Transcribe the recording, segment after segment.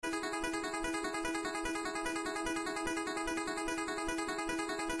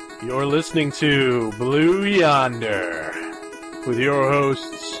You're listening to Blue Yonder with your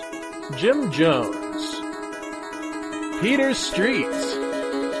hosts, Jim Jones, Peter Street,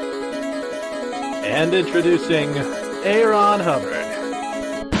 and introducing Aaron Hubbard.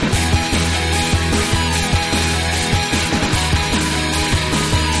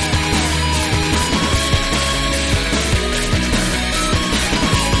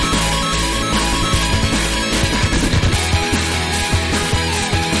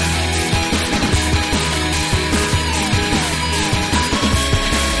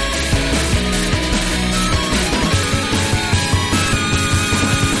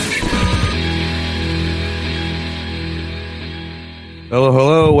 Hello,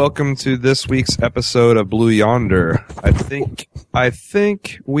 hello. Welcome to this week's episode of Blue Yonder. I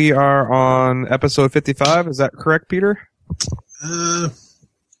think we are on episode 55. Is that correct, Peter? I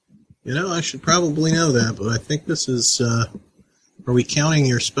should probably know that, but I think this is, are we counting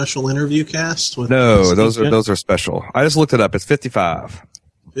your special interview cast? No, those are special. I just looked it up. It's 55.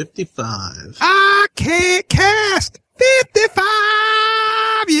 55. I can't cast 55!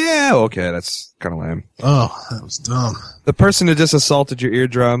 Yeah! Okay, that's kind of lame. Oh, that was dumb. The person who just assaulted your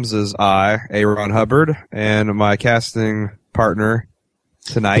eardrums is I, Aaron Hubbard, and my casting partner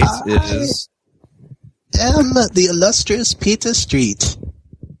tonight is... am the illustrious Peter Street.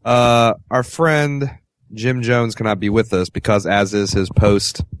 Our friend Jim Jones cannot be with us because, as is his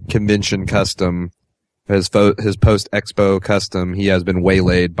post-convention custom, his post-expo custom, he has been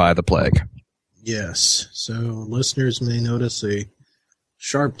waylaid by the plague. Yes, so listeners may notice a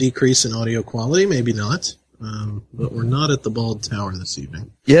sharp decrease in audio quality, maybe not, but we're not at the Bald Tower this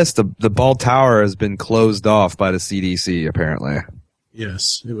evening. Yes, the Bald Tower has been closed off by the CDC, apparently.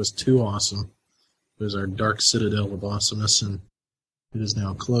 Yes, it was too awesome. It was our dark citadel of awesomeness, and it is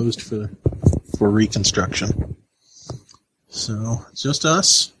now closed for reconstruction. So, it's just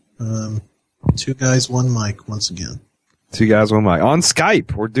us. Two guys, one mic, once again. Two guys, one mic. On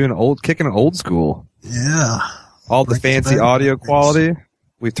Skype, we're doing kicking it old school. Yeah. All the fancy audio quality.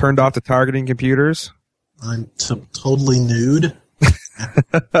 We've turned off the targeting computers. I'm totally nude.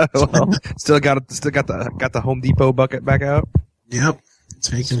 Well, still got the Home Depot bucket back out. Yep.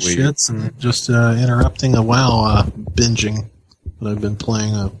 Taking Sweet. shits and just interrupting a WoW binging. But I've been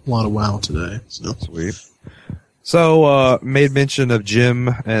playing a lot of WoW today. So. Sweet. So, made mention of Jim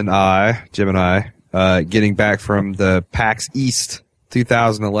and I, getting back from the PAX East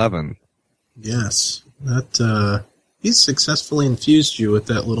 2011. Yes. That, he's successfully infused you with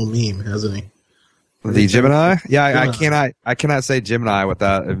that little meme, hasn't he? The Gemini? Yeah, I cannot say Gemini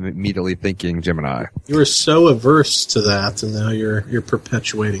without immediately thinking Gemini. You were so averse to that, and now you're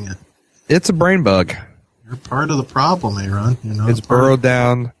perpetuating it. It's a brain bug. You're part of the problem, Aaron. It's burrowed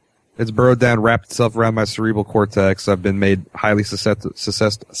down. It's burrowed down, wrapped itself around my cerebral cortex. I've been made highly susceptible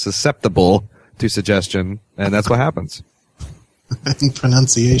to suggestion, and that's what happens. And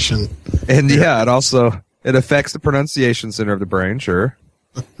pronunciation. And yeah, it affects the pronunciation center of the brain, sure.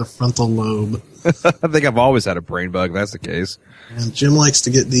 The frontal lobe. I think I've always had a brain bug, if that's the case. And Jim likes to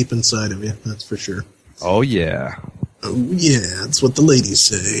get deep inside of you, that's for sure. Oh, yeah. Oh, yeah, that's what the ladies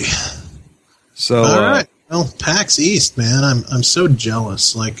say. So, all right. Well, PAX East, man, I'm so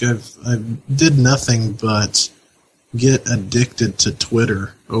jealous. Like, I did nothing but get addicted to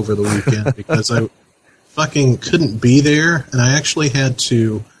Twitter over the weekend because I fucking couldn't be there, and I actually had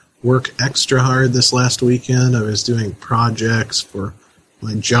to work extra hard this last weekend. I was doing projects for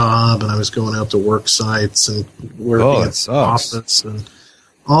my job, and I was going out to work sites and working at the office and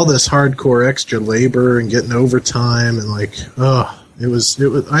all this hardcore extra labor and getting overtime and it was.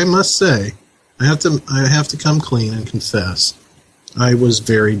 I must say, I have to come clean and confess, I was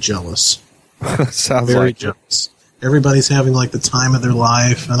very jealous. Sounds very like jealous. Everybody's having like the time of their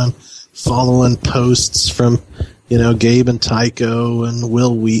life, and I'm following posts from, Gabe and Tycho and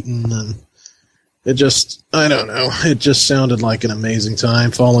Will Wheaton, and it just, I don't know, it just sounded like an amazing time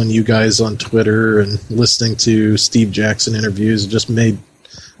following you guys on Twitter and listening to Steve Jackson interviews. It just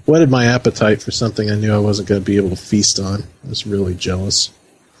whetted my appetite for something I knew I wasn't going to be able to feast on. I was really jealous.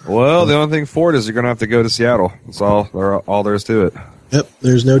 Well, the only thing for it is you're going to have to go to Seattle. That's all there is to it. Yep,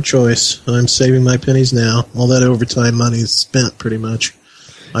 there's no choice. I'm saving my pennies now. All that overtime money is spent, pretty much.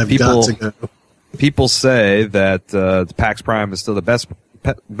 Got to go. People say that the PAX Prime is still the best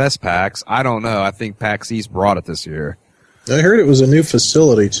PAX. I don't know. I think PAX East brought it this year. I heard it was a new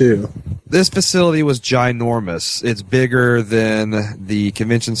facility, too. This facility was ginormous. It's bigger than the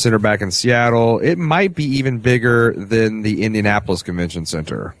convention center back in Seattle. It might be even bigger than the Indianapolis Convention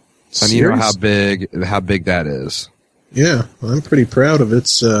Center. And you know how big that is. Yeah, I'm pretty proud of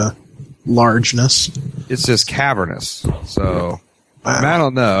its largeness. It's just cavernous. So Wow. I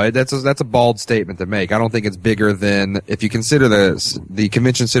don't know. That's a bald statement to make. I don't think it's bigger than, if you consider the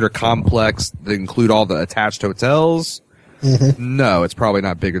convention center complex that include all the attached hotels. Mm-hmm. No, it's probably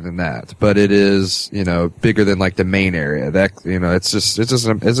not bigger than that, but it is, bigger than like the main area. That, it's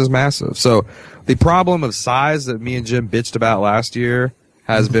just massive. So the problem of size that me and Jim bitched about last year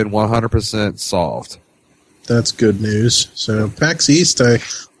has been 100% solved. That's good news. So PAX East, I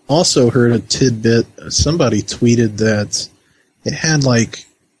also heard a tidbit. Somebody tweeted that it had like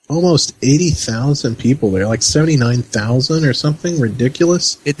almost 80,000 people there, like 79,000 or something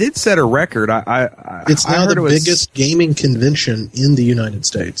ridiculous. It did set a record. It's now the biggest gaming convention in the United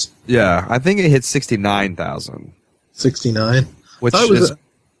States. Yeah, I think it hit 69,000. 69? Which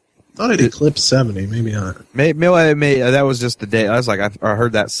thought it eclipsed 70, maybe not. That was just the day. I was like, I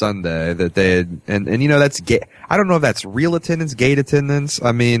heard that Sunday that they had, and that's I don't know if that's real attendance, gate attendance.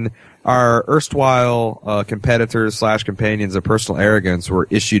 I mean, our erstwhile competitors / companions of Personal Arrogance were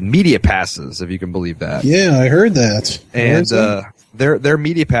issued media passes, if you can believe that. Yeah, I heard that. And their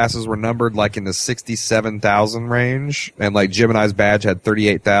media passes were numbered like in the 67,000 range, and like Jim and I's badge had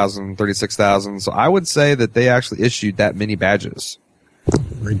 38,000, 36,000. So I would say that they actually issued that many badges.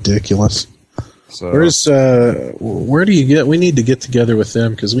 Ridiculous. So where do you get? We need to get together with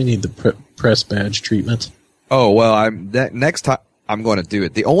them because we need the press badge treatment. Oh well, next time I'm going to do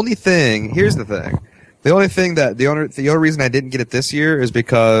it. Here's the thing. The only reason I didn't get it this year is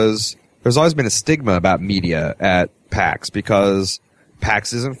because there's always been a stigma about media at PAX, because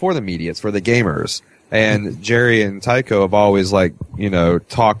PAX isn't for the media, it's for the gamers. And Jerry and Tycho have always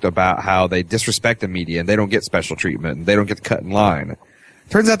talked about how they disrespect the media and they don't get special treatment and they don't get to cut in line.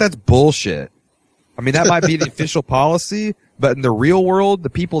 Turns out that's bullshit. I mean, that might be the official policy, but in the real world, the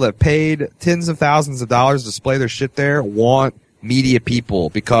people that paid tens of thousands of dollars to display their shit there want media people,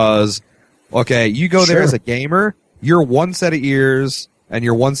 because, okay, you go there as a gamer, you're one set of ears and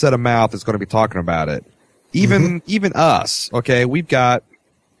you're one set of mouth that's going to be talking about it. Even us, okay, we've got,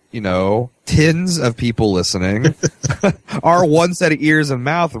 tens of people listening. Our one set of ears and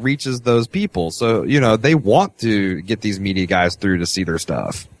mouth reaches those people. So, they want to get these media guys through to see their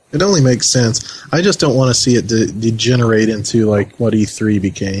stuff. It only makes sense. I just don't want to see it degenerate into like what E3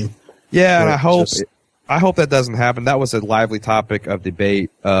 became. Yeah, and I hope that doesn't happen. That was a lively topic of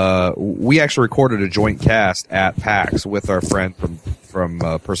debate. We actually recorded a joint cast at PAX with our friend from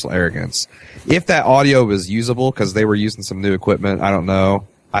Personal Arrogance. If that audio was usable, because they were using some new equipment, I don't know.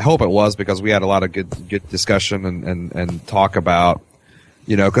 I hope it was, because we had a lot of good discussion and talk about,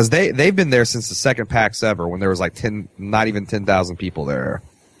 because they've been there since the second PAX ever, when there was like not even 10,000 people there.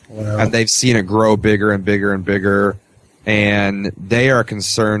 Wow. And they've seen it grow bigger and bigger and bigger. And they are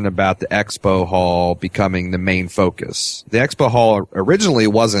concerned about the expo hall becoming the main focus. The expo hall originally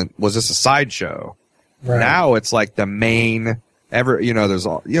was just a sideshow. Right. Now it's like the main there's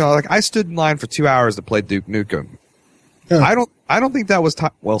all, like I stood in line for 2 hours to play Duke Nukem. Yeah. I don't think that was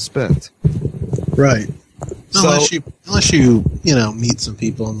well spent. Right. Unless you meet some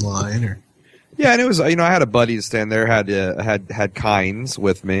people in line or. Yeah, and it was, I had a buddy to stand there, had Kynes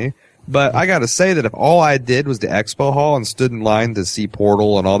with me. But I got to say that if all I did was the expo hall and stood in line to see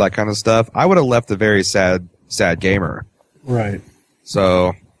Portal and all that kind of stuff, I would have left a very sad gamer. Right.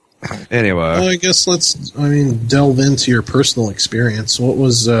 So, anyway. Well, I guess let's delve into your personal experience. What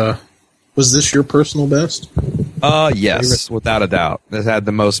was this your personal best? Yes, without a doubt. It had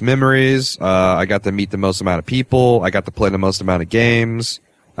the most memories. I got to meet the most amount of people. I got to play the most amount of games.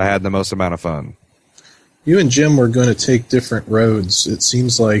 I had the most amount of fun. You and Jim were going to take different roads. It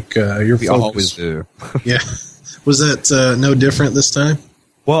seems like your focus. Always do. Yeah. Was that no different this time?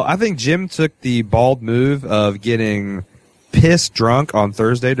 Well, I think Jim took the bald move of getting pissed drunk on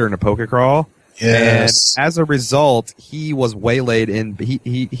Thursday during a poke crawl. Yes. And as a result, he was waylaid in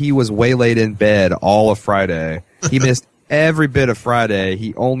bed all of Friday. He missed every bit of Friday.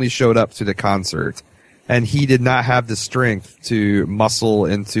 He only showed up to the concert. And he did not have the strength to muscle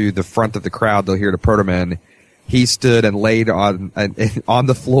into the front of the crowd to hear the Proto Man. He stood and laid on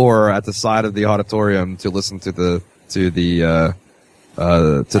the floor at the side of the auditorium to listen to the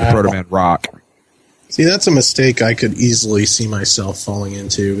Proto Man rock. See, that's a mistake I could easily see myself falling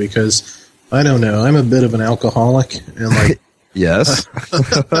into, because I don't know, I'm a bit of an alcoholic and like yes.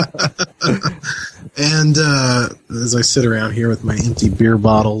 And as I sit around here with my empty beer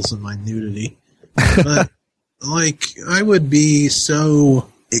bottles and my nudity. But like, I would be so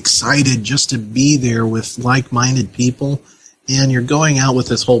excited just to be there with like-minded people, and you're going out with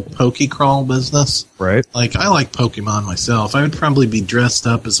this whole Pokécrawl business. Right. Like, I like Pokemon myself. I would probably be dressed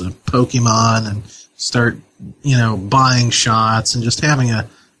up as a Pokemon and start, buying shots and just having a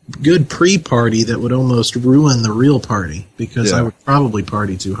good pre-party that would almost ruin the real party because Yeah. I would probably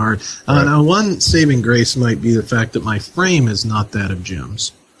party too hard. Right. Now, one saving grace might be the fact that my frame is not that of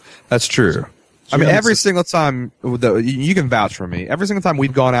Jim's. That's true. I mean, Jim's every is- single time, you can vouch for me, every single time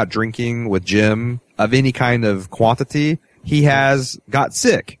we've gone out drinking with Jim of any kind of quantity, he has got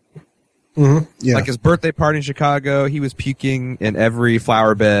sick. Mhm. Yeah. Like his birthday party in Chicago, he was puking in every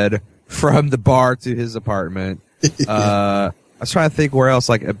flower bed from the bar to his apartment. I was trying to think where else.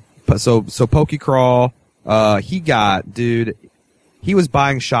 Like, so Pokey Crawl, he was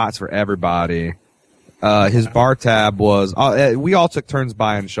buying shots for everybody. His bar tab was, we all took turns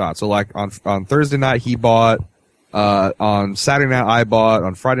buying shots. So like on Thursday night he bought, on Saturday night I bought,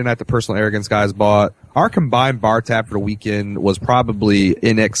 on Friday night the Personal Arrogance guys bought. Our combined bar tab for the weekend was probably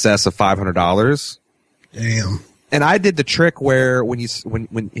in excess of $500. Damn. And I did the trick where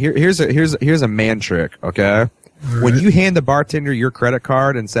here's a man trick, okay? When you hand the bartender your credit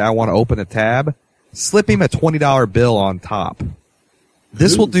card and say I want to open a tab, slip him a $20 bill on top.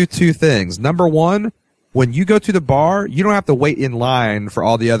 This will do two things. Number one, when you go to the bar, you don't have to wait in line for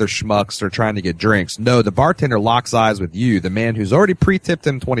all the other schmucks that are trying to get drinks. No, the bartender locks eyes with you, the man who's already pre-tipped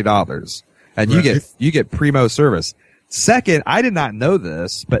him $20, and you get primo service. Second, I did not know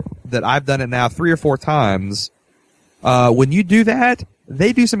this, but that I've done it now 3 or 4 times. When you do that,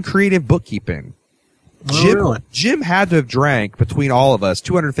 they do some creative bookkeeping. Really? Jim had to have drank between all of us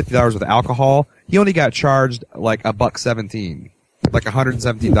 $250 worth of alcohol. He only got charged like $117, like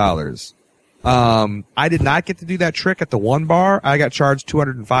 $117. I did not get to do that trick at the one bar. I got charged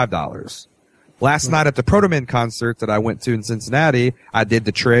 $205. Last night at the Protomen concert that I went to in Cincinnati, I did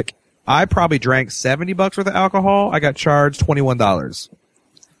the trick. I probably drank $70 worth of alcohol. I got charged $21.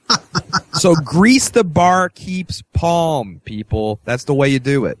 So grease the bar keeps palm, people. That's the way you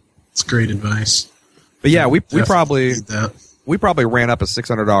do it. It's great advice. But yeah, we Definitely probably need that. ran up a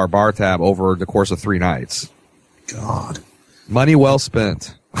 $600 bar tab over the course of 3 nights. God. Money well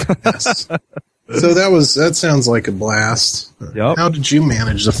spent. Yes. So that sounds like a blast. Yep. How did you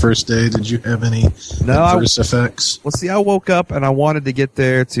manage the first day? Did you have any adverse effects? Well, see, I woke up and I wanted to get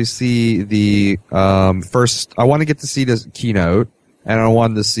there to see the first. I wanted to get to see the keynote, and I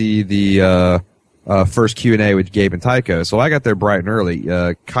wanted to see the first Q&A with Gabe and Tycho. So I got there bright and early.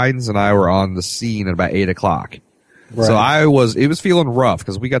 Kydens and I were on the scene at about 8 o'clock. Right. So it was feeling rough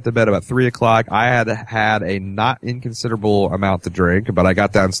because we got to bed about 3 o'clock. I had a not inconsiderable amount to drink, but I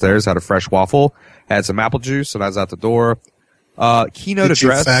got downstairs, had a fresh waffle, had some apple juice, and I was out the door. Keynote Did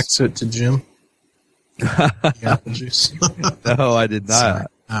address. you fax it to Jim? The apple juice. No, I did not. Sorry.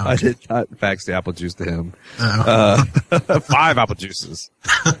 Oh, I did not fax the apple juice to him. Oh. 5 apple juices.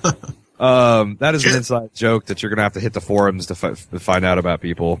 That is an inside joke that you're going to have to hit the forums to find out about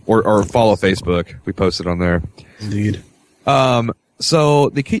people or follow Facebook. We posted on there. Indeed. So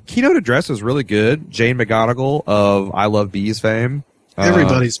the keynote address was really good. Jane McGonigal of I Love Bees fame.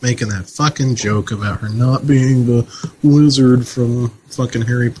 Everybody's making that fucking joke about her not being the wizard from fucking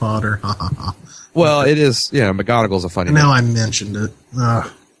Harry Potter. Ha ha ha. Well, it is, McGonigal's a funny name. Now I mentioned it.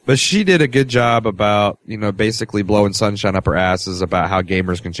 But she did a good job about, basically blowing sunshine up her asses about how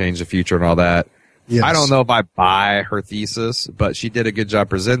gamers can change the future and all that. Yes. I don't know if I buy her thesis, but she did a good job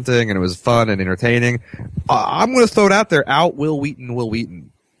presenting, and it was fun and entertaining. I'm going to throw it out there. Out Will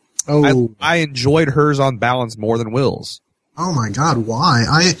Wheaton. Oh. I enjoyed hers on balance more than Will's. Oh my God,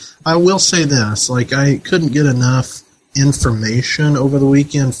 why? I will say this, like I couldn't get enough information over the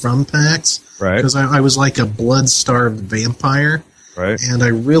weekend from PAX. Right. Because I was like a blood-starved vampire. Right. And I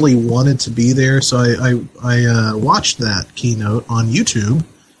really wanted to be there, so I watched that keynote on YouTube.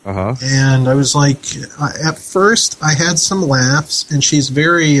 Uh-huh. And I was like, at first I had some laughs, and she's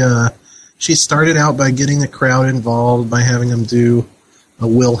very, she started out by getting the crowd involved by having them do a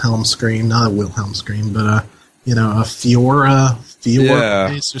Wilhelm scream, not a Wilhelm scream, but a Fiora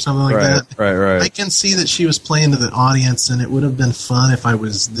face or something like that. Right. I can see that she was playing to the audience, and it would have been fun if I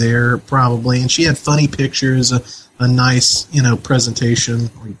was there, probably. And she had funny pictures, a nice,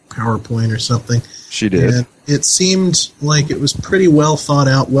 presentation, or PowerPoint or something. She did. And it seemed like it was pretty well thought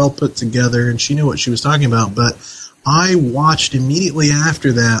out, well put together, and she knew what she was talking about. But I watched immediately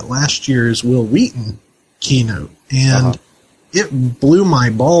after that last year's Will Wheaton keynote, and it blew my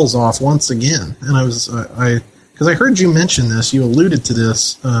balls off once again. And I was, because I heard you mention this, you alluded to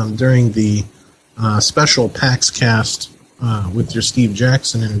this during the special PAX cast with your Steve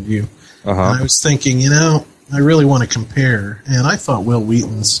Jackson interview. And I was thinking, I really want to compare, and I thought Will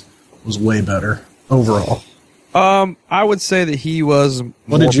Wheaton's was way better overall. I would say that he was.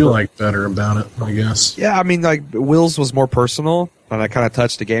 What did you like better about it, I guess? Yeah, I mean, like Will's was more personal, and I kind of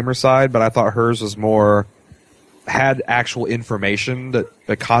touched the gamer side, but I thought hers was more had actual information,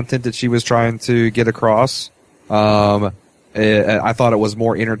 the content that she was trying to get across. I thought it was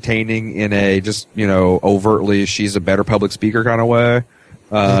more entertaining in a just, overtly she's a better public speaker kind of way.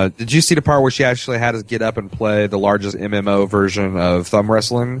 Did you see the part where she actually had to get up and play the largest MMO version of thumb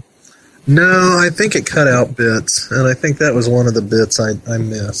wrestling? No, I think it cut out bits, and I think that was one of the bits I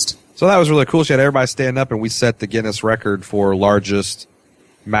missed. So that was really cool. She had everybody stand up, and we set the Guinness record for largest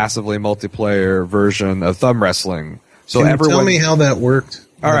massively multiplayer version of thumb wrestling. So Can you tell me how that worked?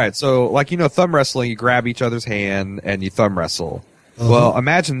 All right, so thumb wrestling, you grab each other's hand and you thumb wrestle. Well,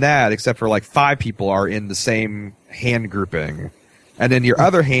 imagine that, except for 5 people are in the same hand grouping. And then your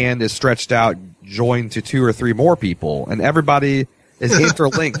other hand is stretched out, joined to 2 or 3 more people, and everybody is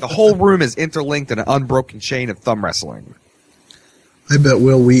interlinked. The whole room is interlinked in an unbroken chain of thumb wrestling. I bet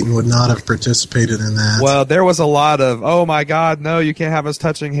Will Wheaton would not have participated in that. Well, there was a lot of, oh my God, no, you can't have us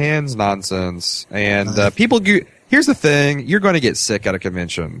touching hands nonsense. And here's the thing, you're going to get sick at a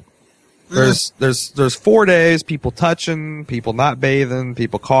convention. There's 4 days, people touching, people not bathing,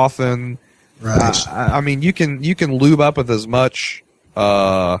 people coughing. Right. I mean, you can lube up with as much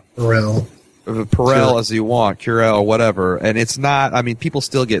Perel as you want, Curel, whatever, and it's not. I mean, people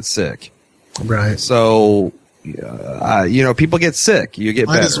still get sick. Right. So, people get sick. You get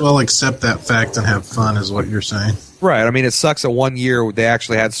Might better. as well accept that fact and have fun, is what you're saying. Right. I mean, it sucks that 1 year they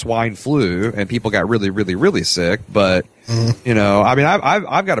actually had swine flu and people got really, really, really sick. But I mean,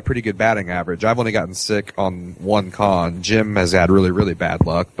 I've got a pretty good batting average. I've only gotten sick on one con. Jim has had really, really bad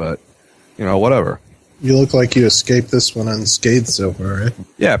luck, but whatever. You look like you escaped this one unscathed so far, right?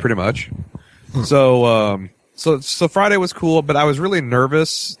 Yeah, pretty much. So Friday was cool, but I was really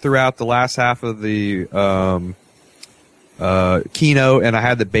nervous throughout the last half of the keynote, and I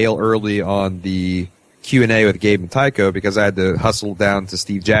had to bail early on the Q&A with Gabe and Tycho because I had to hustle down to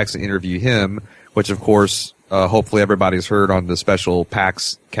Steve Jackson, interview him, which of course, hopefully everybody's heard on the special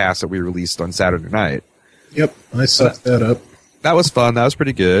PAX cast that we released on Saturday night. Yep, I sucked that up. That was fun. That was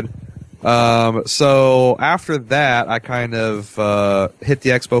pretty good. So after that, I kind of hit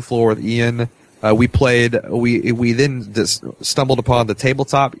the expo floor with Ian. We then just stumbled upon the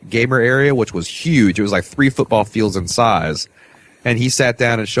tabletop gamer area, which was huge. It was like 3 football fields in size. And he sat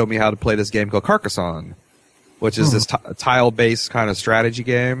down and showed me how to play this game called Carcassonne, which is this tile-based kind of strategy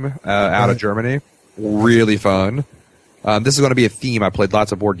game out of Germany. Really fun. This is going to be a theme. I played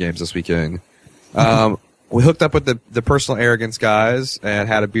lots of board games this weekend. We hooked up with the Personal Arrogance guys and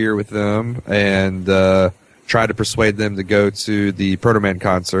had a beer with them and tried to persuade them to go to the Proto Man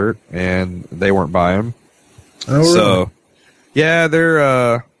concert, and they weren't buying. Oh, so, really? Yeah,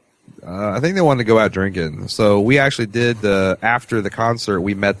 they're I think they wanted to go out drinking. So we actually did, after the concert,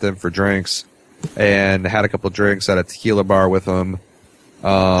 we met them for drinks and had a couple of drinks at a tequila bar with them.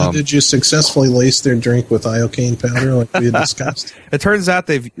 Did you successfully lace their drink with iocane powder like we had discussed? It turns out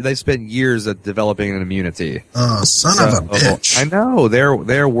they've spent years at developing an immunity. Oh, son of a bitch. I know.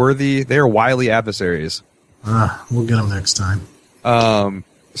 They're worthy. They're wily adversaries. We'll get them next time.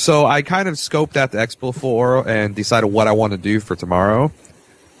 So I kind of scoped out the expo floor and decided what I want to do for tomorrow.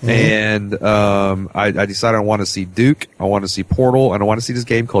 And I decided I want to see Duke, I want to see Portal, and I want to see this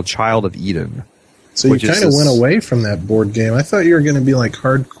game called Child of Eden. So you kind of went away from that board game. I thought you were going to be like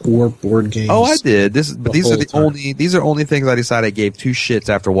hardcore board games. Oh, I did. These are only things I decided I gave 2 shits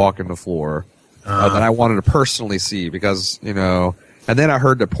after walking the floor that I wanted to personally see because, and then I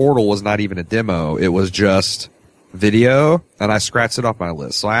heard that Portal was not even a demo. It was just video, and I scratched it off my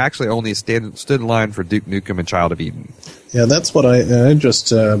list. So I actually only stood in line for Duke Nukem and Child of Eden. Yeah, that's what I just,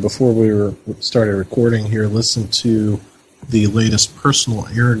 before we started recording here, listened to the latest Personal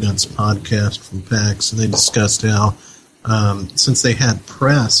Arrogance podcast from PAX, and they discussed how since they had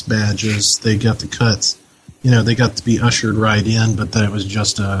press badges, they got the cuts. They got to be ushered right in, but that it was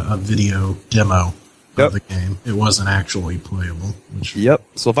just a video demo of the game. It wasn't actually playable. Yep.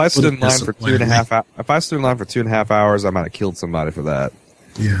 So if I stood in line for 2.5 hours, I might have killed somebody for that.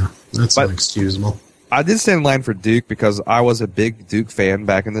 Yeah, that's inexcusable. I did stand in line for Duke because I was a big Duke fan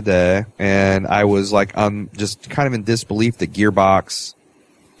back in the day, and I was like, just kind of in disbelief that Gearbox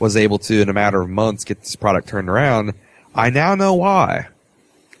was able to, in a matter of months, get this product turned around. I now know why.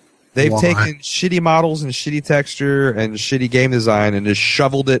 They've taken shitty models and shitty texture and shitty game design and just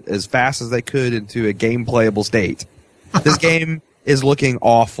shoveled it as fast as they could into a game playable state. This game is looking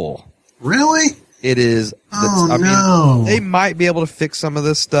awful. Really? It is. No. They might be able to fix some of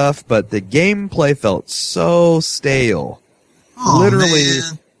this stuff, but the gameplay felt so stale.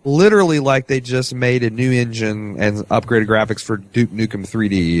 Literally like they just made a new engine and upgraded graphics for Duke Nukem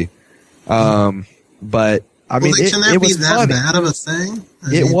 3D. But I mean, can that it was be that funny. bad of a thing?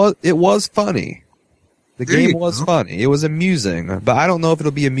 It was funny. The game was funny. It was amusing, but I don't know if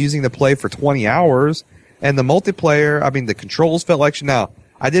it'll be amusing to play for 20 hours. And the multiplayer, I mean, the controls felt like now.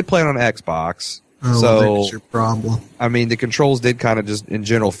 I did play it on Xbox, so that's your problem. I mean, the controls did kind of just in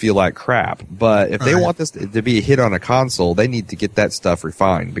general feel like crap. But if they want this to be a hit on a console, they need to get that stuff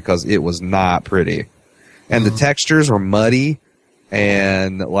refined because it was not pretty, and the textures were muddy.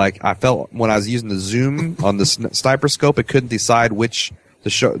 And like I felt when I was using the zoom on the sniper scope, it couldn't decide which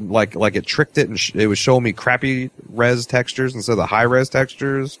to show. Like it tricked it, and it was showing me crappy res textures instead of the high res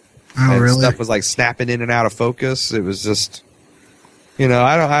textures. Oh, and really? Stuff was like snapping in and out of focus. It was just, I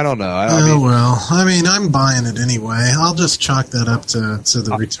don't know. Well, I mean, I'm buying it anyway. I'll just chalk that up to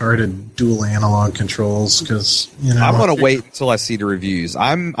the retarded dual analog controls because I'm gonna wait until I see the reviews.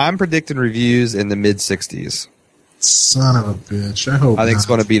 I'm predicting reviews in the mid 60s. Son of a bitch! I hope. I think it's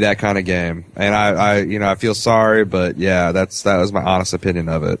going to be that kind of game, and I feel sorry, but yeah, that was my honest opinion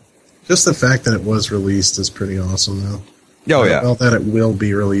of it. Just the fact that it was released is pretty awesome, though. Oh yeah. Well, that it will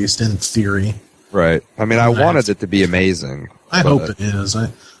be released in theory. Right. I mean, I wanted it to be amazing. I hope it is.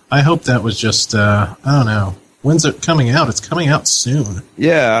 I hope that was just I don't know. When's it coming out? It's coming out soon.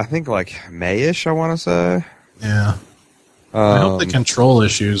 Yeah, I think like May-ish. I want to say. Yeah. I hope the control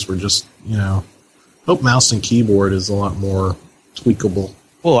issues were just hope mouse and keyboard is a lot more tweakable.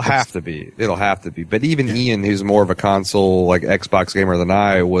 Well, it'll have to be. It'll have to be. But even Ian, who's more of a console, like Xbox gamer than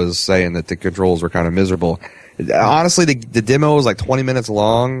I, was saying that the controls were kind of miserable. Honestly, the demo was like 20 minutes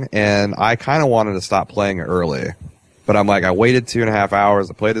long, and I kind of wanted to stop playing it early. But I'm like, I waited 2.5 hours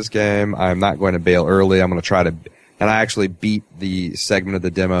to play this game. I'm not going to bail early. I'm going to try to... And I actually beat the segment of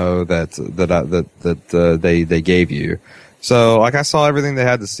the demo that they gave you. So, like, I saw everything they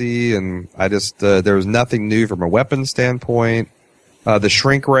had to see, and I just... there was nothing new from a weapon standpoint. The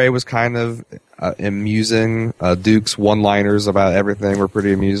shrink ray was kind of amusing. Duke's one-liners about everything were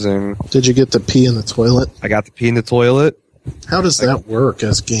pretty amusing. Did you get to pee in the toilet? I got to pee in the toilet. How does that work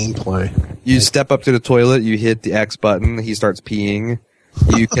as gameplay? You step up to the toilet, you hit the X button, he starts peeing.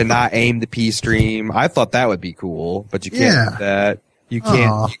 You cannot aim the pee stream. I thought that would be cool, but you can't do that. You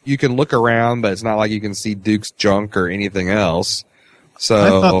can't. You can look around, but it's not like you can see Duke's junk or anything else. So I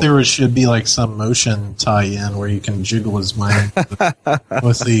thought there should be like some motion tie-in where you can jiggle his mind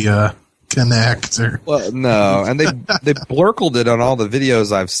with the connector. Well, no, and they blurkled it on all the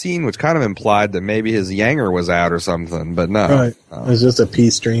videos I've seen, which kind of implied that maybe his yanger was out or something. But no, right. It was just a pee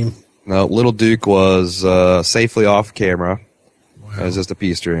stream. No, little Duke was safely off camera. Wow. It was just a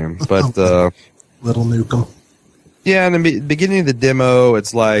pee stream, but little Nukem. Yeah, in the beginning of the demo,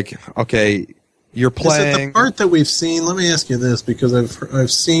 it's like, okay, you're playing. Is it the part that we've seen? Let me ask you this, because I've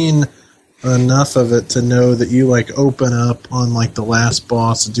seen enough of it to know that you like open up on like the last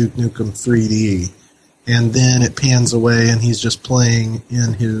boss, Duke Nukem 3D, and then it pans away, and he's just playing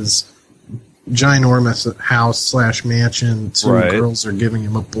in his ginormous house / mansion. Two girls are giving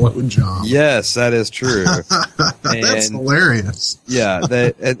him a blowjob. Yes, that is true. That's hilarious. Yeah,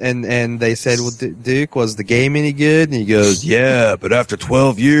 and they said, well, Duke, was the game any good? And he goes, yeah, but after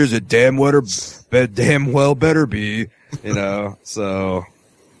 12 years, it damn well better be, so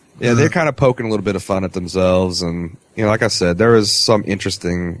yeah, they're kind of poking a little bit of fun at themselves. And, like I said, there was some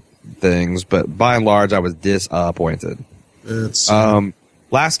interesting things, but by and large, I was disappointed.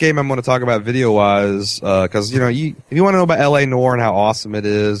 Last game I'm going to talk about video-wise, because, if you want to know about L.A. Noire and how awesome it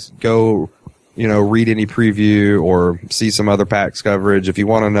is, go, read any preview or see some other PAX coverage. If you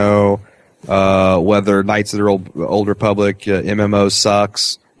want to know whether Knights of the Old Republic MMO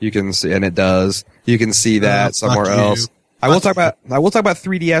sucks, you can see, and it does. You can see that somewhere else. I will talk about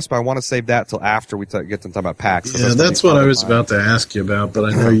 3DS, but I want to save that till after we get to talk about PAX. Yeah, that's what I was about to ask you about, but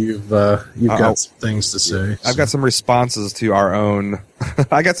I know you've got some things to say. I've got some responses to our own.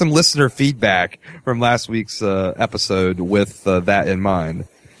 I got some listener feedback from last week's episode with that in mind.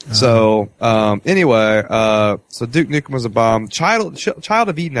 So anyway, so Duke Nukem was a bomb. Child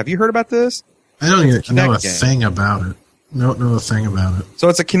of Eden. Have you heard about this? I don't even know a thing about it. Don't know a thing about it. So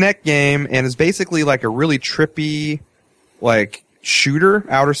it's a Kinect game, and it's basically like a really trippy, like shooter,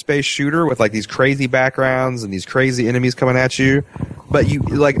 outer space shooter with like these crazy backgrounds and these crazy enemies coming at you. But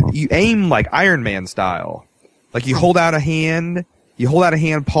you aim like Iron Man style. Like you hold out a hand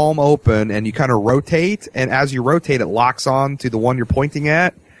palm open, and you kind of rotate, and as you rotate, it locks on to the one you're pointing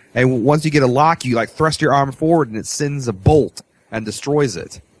at. And once you get a lock, you like thrust your arm forward, and it sends a bolt and destroys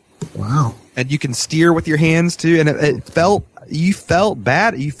it. Wow. And you can steer with your hands too, and you felt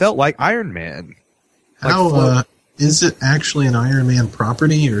bad. You felt like Iron Man. How is it actually an Iron Man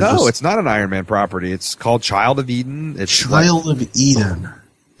property? Or no, it's not an Iron Man property. It's called Child of Eden. It's Child of Eden.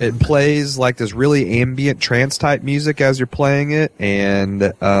 It plays like this really ambient trance type music as you're playing it,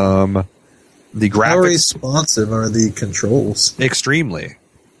 and The graphics. How responsive are the controls? Extremely.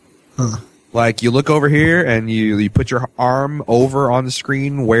 Huh. Like, you look over here and you put your arm over on the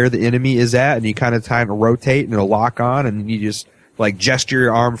screen where the enemy is at, and you kind of rotate and it'll lock on, and you just like gesture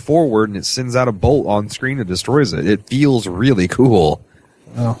your arm forward and it sends out a bolt on screen and destroys it. It feels really cool.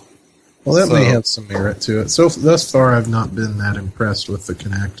 Oh. Well, that may have some merit to it. So thus far, I've not been that impressed with the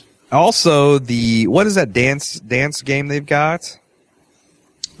Kinect. Also, what is that dance game they've got?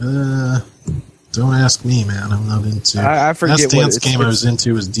 Don't ask me, man. I'm not into. I forget last dance game I was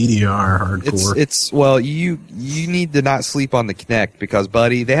into was DDR hardcore. Well, you need to not sleep on the Kinect because,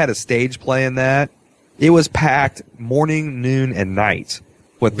 buddy, they had a stage play in that. It was packed morning, noon, and night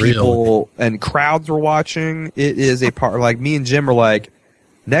with people, and crowds were watching. It is a part. Like, me and Jim are like,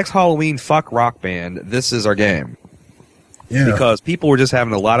 next Halloween, fuck Rock Band. This is our game. Yeah. Because people were just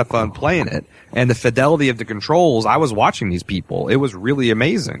having a lot of fun playing it. And the fidelity of the controls, I was watching these people. It was really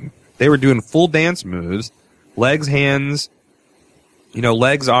amazing. They were doing full dance moves, legs, hands,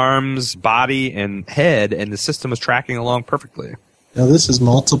 legs, arms, body, and head, and the system was tracking along perfectly. Now, this is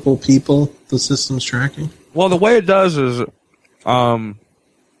multiple people the system's tracking? Well, the way it does is it only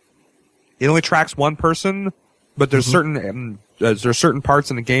tracks one person, but there's certain parts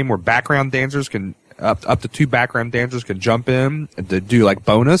in the game where background dancers can up to 2 background dancers can jump in to do like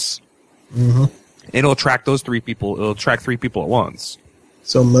bonus. Mm-hmm. And it'll track those 3 people. It'll track 3 people at once.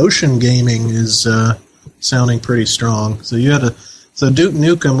 So motion gaming is sounding pretty strong. So Duke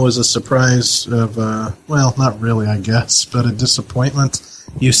Nukem was a surprise of well, not really, I guess, but a disappointment.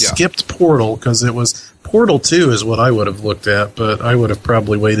 You skipped Portal because it was Portal 2 is what I would have looked at, but I would have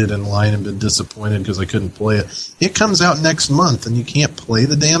probably waited in line and been disappointed because I couldn't play it. It comes out next month, and you can't play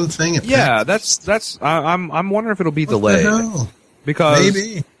the damn thing. I'm wondering if it'll be delayed. What the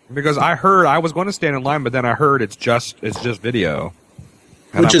hell? Because I heard I was going to stand in line, but then I heard it's just video,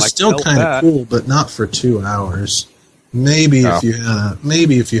 which is still kind of cool, but not for 2 hours. Maybe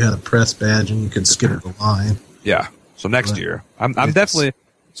if you had a press badge and you could skip the line. Yeah. So next year, I'm definitely.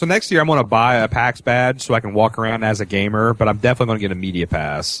 So next year, I'm going to buy a PAX badge so I can walk around as a gamer, but I'm definitely going to get a media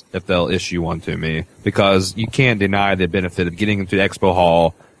pass if they'll issue one to me, because you can't deny the benefit of getting into the expo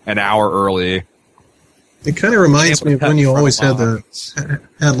hall an hour early. It kind of reminds me of when you always had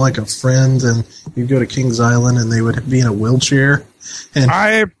like a friend, and you'd go to Kings Island and they would be in a wheelchair,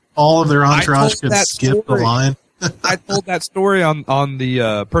 and all of their entourage could skip the line. I told that story on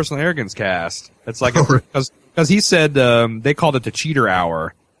the Personal Arrogance cast. It's like because he said they called it the cheater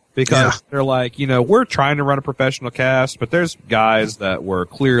hour. Because they're like, we're trying to run a professional cast, but there's guys that were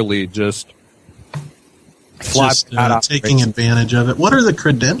clearly just taking advantage of it. What are the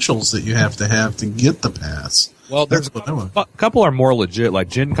credentials that you have to get the pass? Well, there's a couple are more legit. Like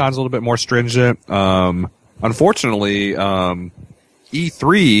Gen Con's a little bit more stringent. Unfortunately,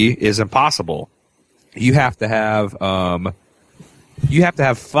 E3 is impossible. You have to have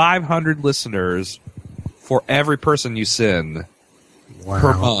 500 listeners for every person you send. Wow.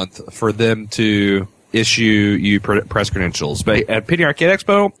 Per month for them to issue you press credentials. But at Penny Arcade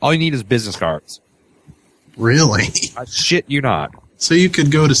Expo, all you need is business cards. Really? I shit you not. So you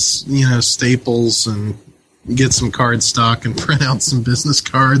could go to Staples and get some card stock and print out some business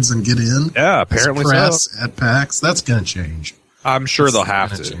cards and get in? Yeah, apparently so. At PAX? That's going to change. I'm sure they'll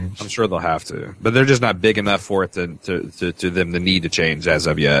have to. I'm sure they'll have to. But they're just not big enough for it to them to need to change as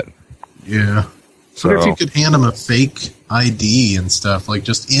of yet. Yeah. So what if you could hand them a fake ID and stuff, like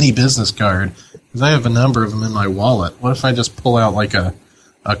just any business card? Because I have a number of them in my wallet. What if I just pull out like a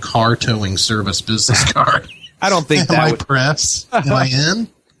car towing service business card? I don't think that would press. Am I in?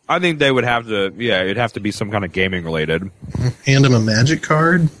 I think they would have to. Yeah, it'd have to be some kind of gaming related. Hand them a magic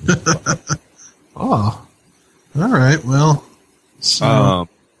card. Oh, all right. Well, so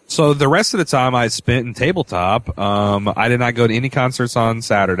the rest of the time I spent in tabletop. I did not go to any concerts on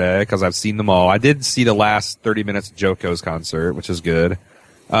Saturday because I've seen them all. I did see the last 30 minutes of Joko's concert, which is good.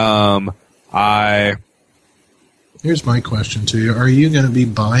 Here's my question to you. Are you going to be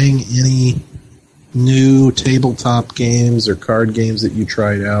buying any new tabletop games or card games that you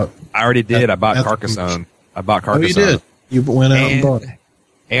tried out? I already did. I bought Carcassonne. Oh, you did? You went out and bought it.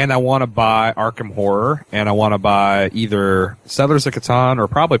 And I want to buy Arkham Horror, and I want to buy either Settlers of Catan or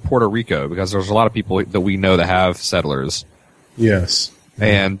probably Puerto Rico, because there's a lot of people that we know that have Settlers. Yes.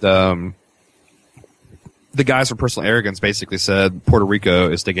 And the guys from Personal Arrogance basically said Puerto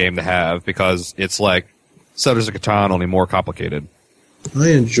Rico is the game to have because it's like Settlers of Catan, only more complicated.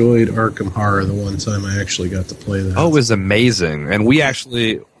 I enjoyed Arkham Horror the one time I actually got to play that. Oh, it was amazing. And we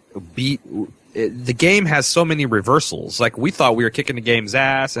actually beat... the game has so many reversals. Like, we thought we were kicking the game's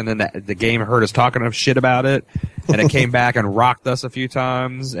ass, and then the game heard us talking shit about it, and it came back and rocked us a few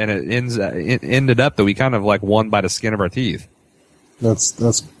times, and it ended up that we kind of like won by the skin of our teeth.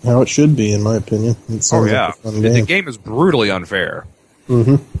 That's how it should be, in my opinion. Oh yeah, the game is brutally unfair.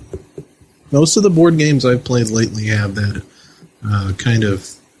 Mm-hmm. Most of the board games I've played lately have that kind of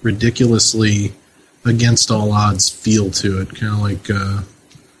ridiculously against all odds feel to it, kind of like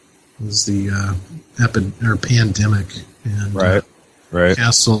was the Pandemic and right.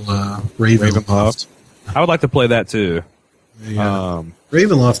 Castle Ravenloft. I would like to play that too. Yeah.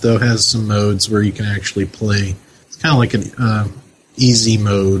 Ravenloft though has some modes where you can actually play. It's kind of like an easy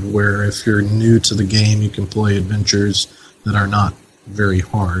mode where if you're new to the game, you can play adventures that are not very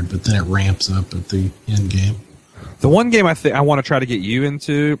hard, but then it ramps up at the end game. The one game I want to try to get you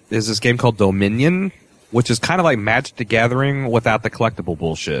into is this game called Dominion, which is kind of like Magic the Gathering without the collectible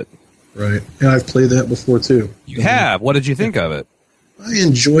bullshit. Right. Yeah, I've played that before too. You have? What did you think of it? I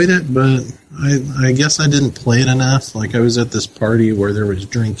enjoyed it, but I guess I didn't play it enough. Like, I was at this party where there was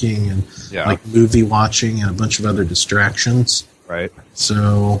drinking and like movie watching and a bunch of other distractions. Right.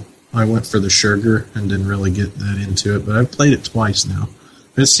 So I went for the sugar and didn't really get that into it, but I've played it twice now.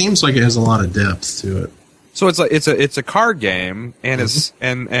 It seems like it has a lot of depth to it. So it's a card game, and it's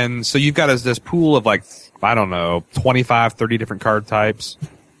and so you've got this pool of like, I don't know, 25, 30 different card types.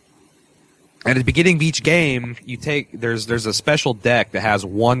 And at the beginning of each game, there's a special deck that has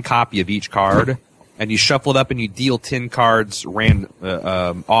one copy of each card, and you shuffle it up and you deal 10 cards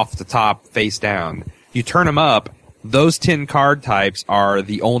off the top face down. You turn them up. Those 10 card types are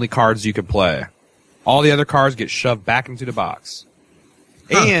the only cards you can play. All the other cards get shoved back into the box.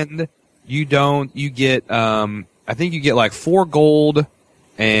 Huh. And you get, I think you get like 4 gold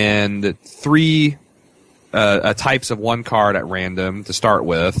and 3 types of one card at random to start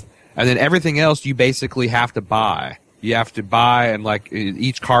with. And then everything else you basically have to buy. You have to buy, and like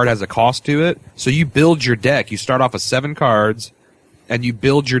each card has a cost to it. So you build your deck. You start off with 7 cards, and you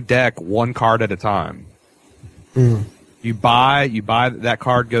build your deck 1 card at a time. Mm. You buy that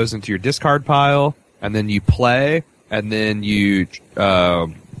card goes into your discard pile, and then you play, and then you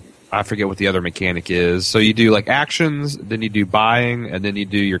I forget what the other mechanic is. So you do like actions, then you do buying, and then you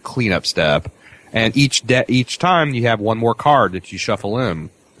do your cleanup step. And each time you have 1 more card that you shuffle in.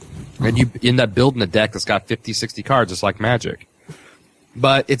 And you end up building a deck that's got 50, 60 cards, just like Magic.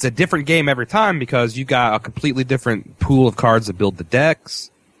 But it's a different game every time because you got a completely different pool of cards that build the decks.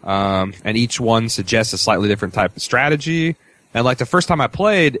 And each one suggests a slightly different type of strategy. And like the first time I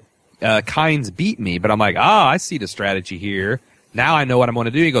played, Kynes beat me, but I'm like, I see the strategy here. Now I know what I'm going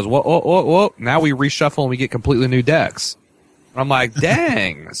to do. He goes, whoa. Now we reshuffle and we get completely new decks. I'm like,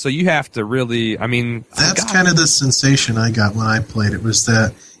 dang. So you have to really, that's kind of the sensation I got when I played it, was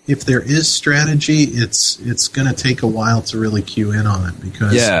that if there is strategy, it's going to take a while to really cue in on it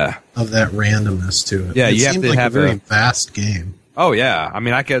because of that randomness to it. Yeah, it you have to like have a very vast game. Oh yeah,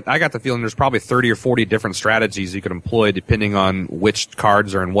 I got the feeling there's probably 30 or 40 different strategies you could employ depending on which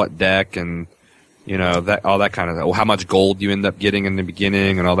cards are in what deck, and that all that kind of how much gold you end up getting in the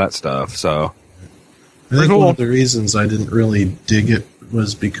beginning and all that stuff. So I think one of the reasons I didn't really dig it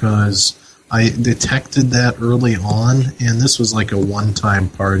was because I detected that early on, and this was like a one-time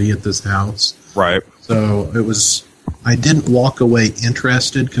party at this house. Right. So I didn't walk away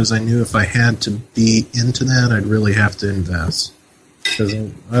interested because I knew if I had to be into that, I'd really have to invest. Because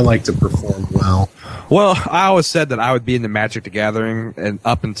I like to perform well. Well, I always said that I would be in the Magic the Gathering, and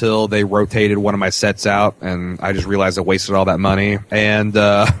up until they rotated one of my sets out, and I just realized I wasted all that money. And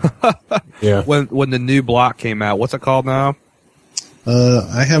when the new block came out, what's it called now?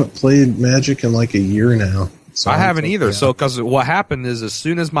 I haven't played Magic in like a year now. So I haven't either. Yeah. So, because what happened is, as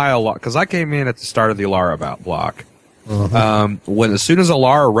soon as my Alara, because I came in at the start of the Alara block, as soon as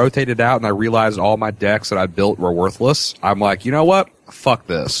Alara rotated out and I realized all my decks that I built were worthless, I'm like, you know what? Fuck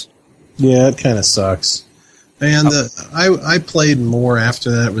this. Yeah, it kind of sucks. And I played more after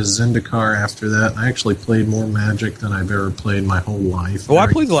that. It was Zendikar after that. I actually played more Magic than I've ever played my whole life. Well, I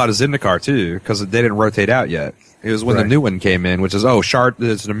played a lot of Zendikar too, because they didn't rotate out yet. It was when the new one came in, which is it's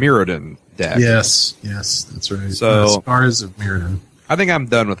a Mirrodin deck. Yes, that's right. So Scars of Mirrodin. I think I'm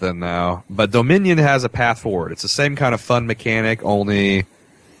done with it now. But Dominion has a path forward. It's the same kind of fun mechanic, only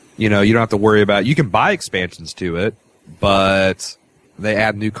you don't have to worry about. You can buy expansions to it, but they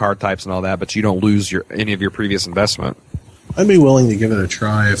add new card types and all that. But you don't lose any of your previous investment. I'd be willing to give it a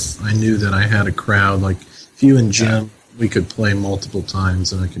try if I knew that I had a crowd. Like if you and Jim. We could play multiple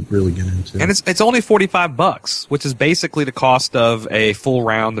times, and I could really get into it. And it's only $45, which is basically the cost of a full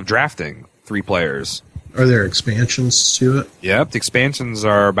round of drafting 3 players. Are there expansions to it? Yep, the expansions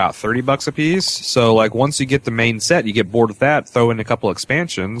are about $30 a piece. So, like, once you get the main set, you get bored with that, throw in a couple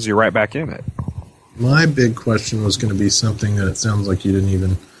expansions, you're right back in it. My big question was going to be something that it sounds like you didn't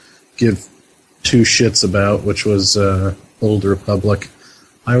even give two shits about, which was Old Republic.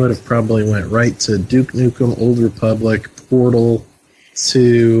 I would have probably went right to Duke Nukem, Old Republic, Portal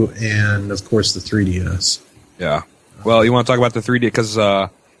 2, and of course the 3DS. Yeah. Well, you want to talk about the 3D because I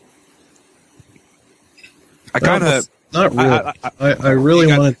kind of not really. I really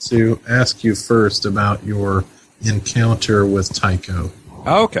wanted to ask you first about your encounter with Tycho.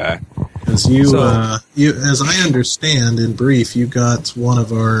 Okay. As you, as I understand, in brief, you got one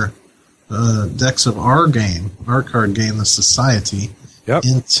of our decks of our card game, the Society,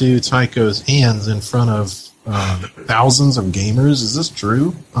 into Tycho's hands in front of thousands of gamers. Is this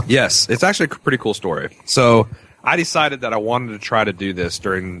true? Yes, it's actually a pretty cool story. So I decided that I wanted to try to do this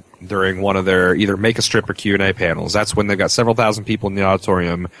during one of their either Make a Strip or Q&A panels. That's when they've got several thousand people in the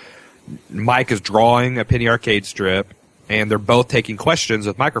auditorium. Mike is drawing a Penny Arcade strip, and they're both taking questions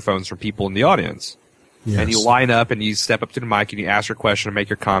with microphones from people in the audience. Yes. And you line up and you step up to the mic and you ask your question or make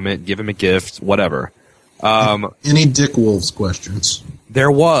your comment, give him a gift, whatever. Any Dick Wolves questions?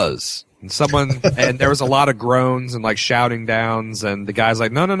 There was. And there was a lot of groans and like shouting downs, and the guy's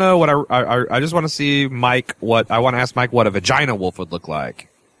like, no, what I just want to see Mike, I want to ask Mike what a vagina wolf would look like.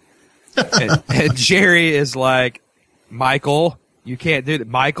 and Jerry is like, Michael, you can't do that.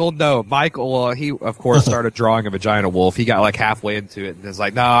 Michael, no. Michael, he of course started drawing a vagina wolf. He got like halfway into it and was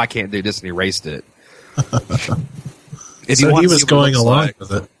like, no, I can't do this, and he erased it. He was going along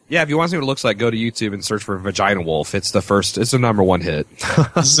with it. Yeah, if you want to see what it looks like, go to YouTube and search for Vagina Wolf. It's the number one hit.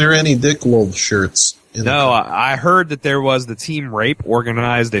 Is there any Dick Wolf shirts? I heard that there was the Team Rape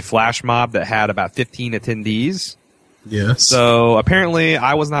organized a flash mob that had about 15 attendees. Yes. So apparently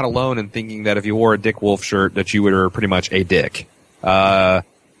I was not alone in thinking that if you wore a Dick Wolf shirt that you were pretty much a dick.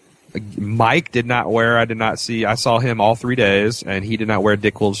 Mike did not wear, I saw him all 3 days, and he did not wear a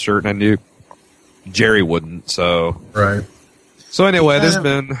Dick Wolf shirt, and I knew Jerry wouldn't, so. Right. So anyway, there's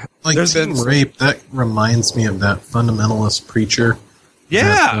been rape. That reminds me of that fundamentalist preacher.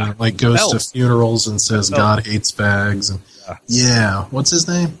 Yeah, that, goes Phelps. To funerals and says God hates fags. And what's his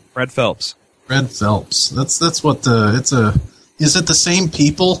name? Fred Phelps. Fred Phelps. That's what Is it the same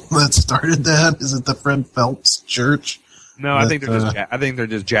people that started that? Is it the Fred Phelps Church? No, I think they're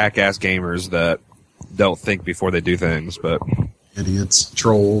just jackass gamers that don't think before they do things. But idiots,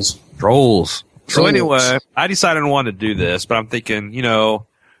 trolls. So anyway, I decided I wanted to do this, but I'm thinking,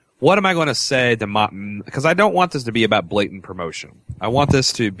 what am I going to say to because I don't want this to be about blatant promotion. I want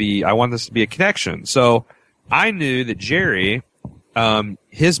this to be a connection. So I knew that Jerry,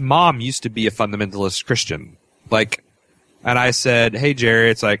 his mom used to be a fundamentalist Christian. And I said, hey,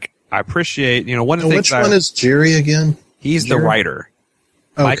 Jerry, it's like, I appreciate, one of the things. Which one is Jerry again? He's Jerry? The writer.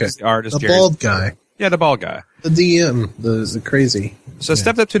 Okay. Mike is the artist. The bald guy. Yeah, the bald guy. The DM, the crazy. So I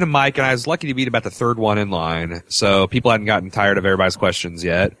stepped up to the mic, and I was lucky to be about the third one in line. So people hadn't gotten tired of everybody's questions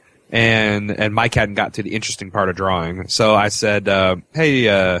yet, and Mike hadn't got to the interesting part of drawing. So I said, I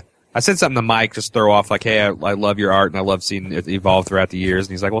said something to Mike, just throw off like, hey, I love your art, and I love seeing it evolve throughout the years.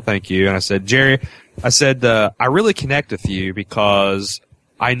 And he's like, well, thank you. And I said, Jerry, I really connect with you because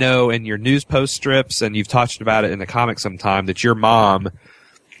I know in your news post strips, and you've talked about it in the comics sometime, that your mom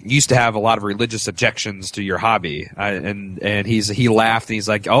used to have a lot of religious objections to your hobby. And he laughed and he's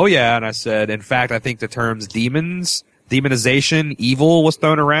like, oh yeah. And I said, in fact, I think the terms demonization, evil was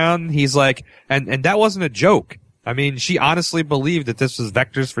thrown around. He's like, and that wasn't a joke. I mean, she honestly believed that this was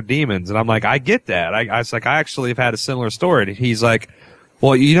vectors for demons. And I'm like, I get that. I was like, I actually have had a similar story. And he's like,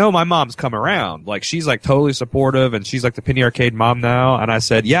 well, my mom's come around. Like, she's like totally supportive, and she's like the Penny Arcade mom now. And I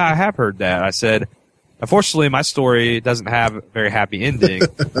said, yeah, I have heard that. I said, unfortunately, my story doesn't have a very happy ending.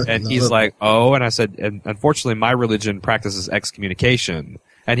 And he's like, oh, and I said, and unfortunately, my religion practices excommunication.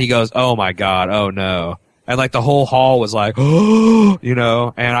 And he goes, oh my God, oh no. And like the whole hall was like, oh,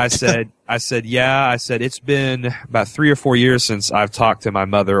 and I said, it's been about 3 or 4 years since I've talked to my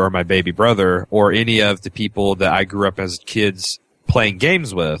mother or my baby brother or any of the people that I grew up as kids playing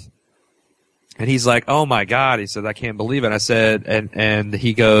games with. And he's like, oh my God. He said, I can't believe it. I said, and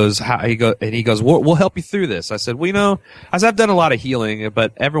he goes, we'll help you through this. I said, well, I've done a lot of healing,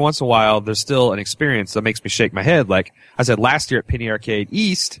 but every once in a while there's still an experience that makes me shake my head. Like I said, last year at Penny Arcade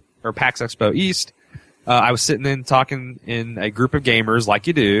East or PAX Expo East, I was sitting in talking in a group of gamers like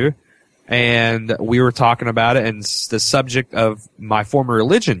you do. And we were talking about it, and the subject of my former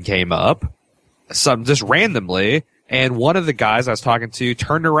religion came up, just randomly. And one of the guys I was talking to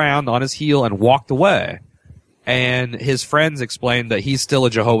turned around on his heel and walked away. And his friends explained that he's still a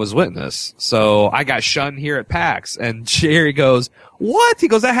Jehovah's Witness. So I got shunned here at PAX. And Jerry goes, what? He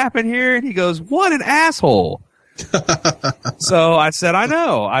goes, that happened here? And he goes, what an asshole. So I said, I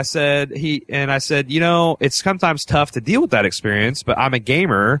know. I said, it's sometimes tough to deal with that experience, but I'm a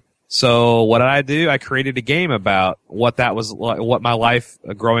gamer. So what did I do? I created a game about what that was like, what my life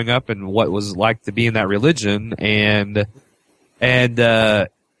growing up and what it was like to be in that religion. And I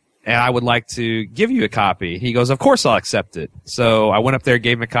would like to give you a copy. He goes, of course I'll accept it. So I went up there,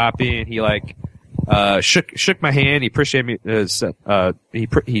 gave him a copy, and he shook my hand. He appreciated me.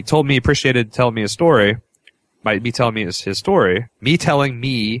 He told me he appreciated telling me his story. By me telling me his story. Me telling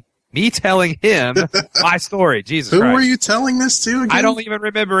him my story. Jesus Christ. Who were you telling this to again? I don't even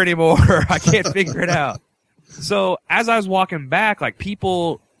remember anymore. I can't figure it out. So as I was walking back, like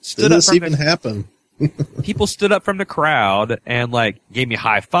people stood up. Did this even happen? People stood up from the crowd and gave me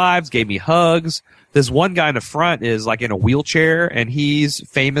high fives, gave me hugs. This one guy in the front is in a wheelchair, and he's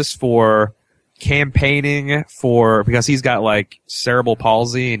famous for campaigning because he's got cerebral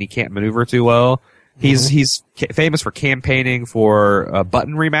palsy and he can't maneuver too well. He's famous for campaigning for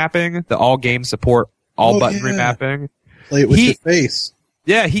button remapping. All games support button remapping. Play it with your face.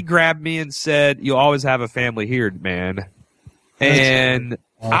 Yeah, he grabbed me and said, "You'll always have a family here, man." And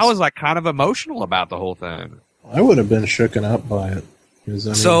awesome. I was kind of emotional about the whole thing. I would have been shooken up by it.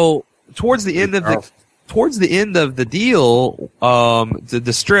 So towards the end of the deal,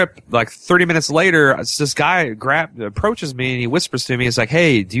 the strip, 30 minutes later, this guy approaches me and he whispers to me, it's like,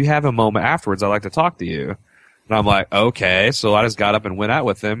 "Hey, do you have a moment afterwards? I'd like to talk to you." And I'm like, okay. So I just got up and went out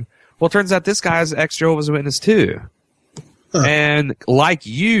with him. Well, it turns out this guy's ex-Jehovah's Witness too. Huh. And like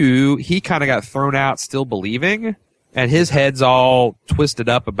you, he kind of got thrown out still believing, and his head's all twisted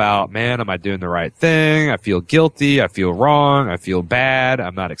up about, man, am I doing the right thing? I feel guilty. I feel wrong. I feel bad.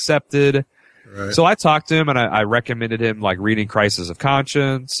 I'm not accepted. Right. So I talked to him, and I recommended him reading Crisis of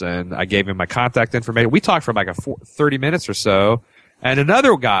Conscience, and I gave him my contact information. We talked for 30 minutes or so, and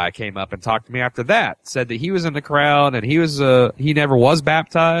another guy came up and talked to me after that, said that he was in the crowd and he never was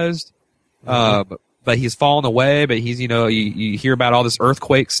baptized, but he's fallen away. But he's you hear about all this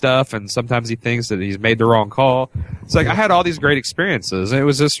earthquake stuff, and sometimes he thinks that he's made the wrong call. It's I had all these great experiences, and it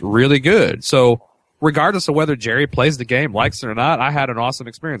was just really good. So regardless of whether Jerry plays the game, likes it or not, I had an awesome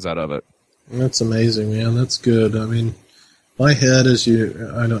experience out of it. That's amazing, man. That's good. I mean, my head,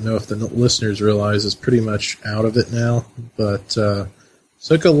 I don't know if the listeners realize, is pretty much out of it now, but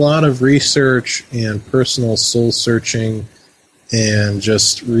took a lot of research and personal soul searching and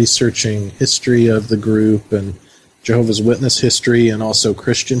just researching history of the group and Jehovah's Witness history and also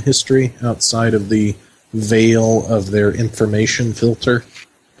Christian history outside of the veil of their information filter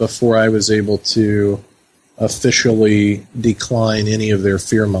before I was able to officially decline any of their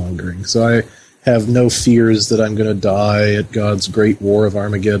fear-mongering. So I have no fears that I'm going to die at God's great war of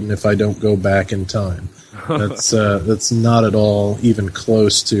Armageddon if I don't go back in time. That's not at all even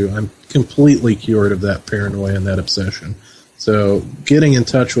close to. I'm completely cured of that paranoia and that obsession. So getting in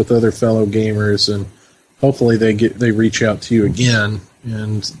touch with other fellow gamers, and hopefully they reach out to you again,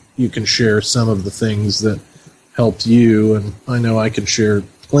 and you can share some of the things that helped you, and I know I can share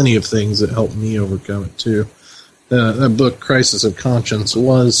plenty of things that helped me overcome it too. That book, Crisis of Conscience,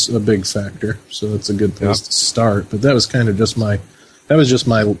 was a big factor, so that's a good place to start. But that was kind of just my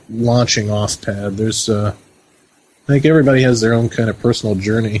launching off pad. There's, I think everybody has their own kind of personal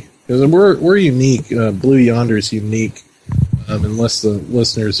journey. We're unique. Blue Yonder's unique, unless the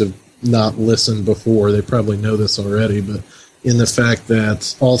listeners have not listened before. They probably know this already, but in the fact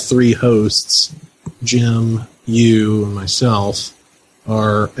that all three hosts, Jim, you, and myself,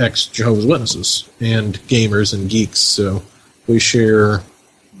 are ex-Jehovah's Witnesses and gamers and geeks, so we share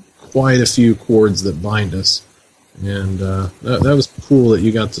quite a few chords that bind us. And that was cool that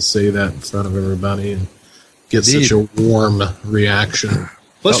you got to say that in front of everybody and get such a warm reaction.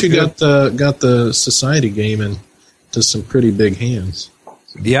 Plus, you got the society game into some pretty big hands.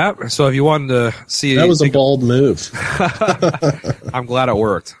 Yeah, so if you wanted to see... That was a bold move. I'm glad it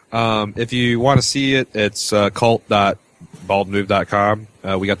worked. If you want to see it, it's cult.baldmove.com.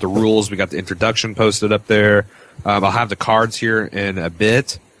 We got the rules. We got the introduction posted up there. I'll have the cards here in a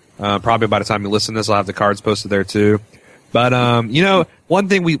bit. Probably by the time you listen to this, I'll have the cards posted there too. But, one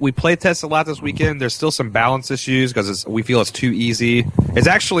thing we play tested a lot this weekend. There's still some balance issues because we feel it's too easy. It's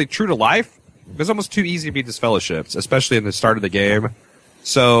actually true to life. It's almost too easy to beat disfellowships, especially in the start of the game.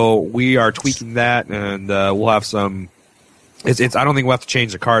 So we are tweaking that, and we'll have some... I don't think we'll have to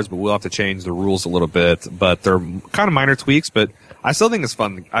change the cards, but we'll have to change the rules a little bit. But they're kind of minor tweaks, but I still think it's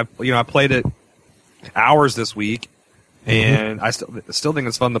fun. I played it hours this week, and I still think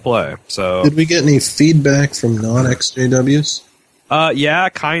it's fun to play. So, did we get any feedback from non-XJWs? Yeah,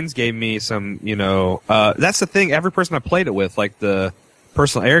 Kynes gave me some. That's the thing. Every person I played it with,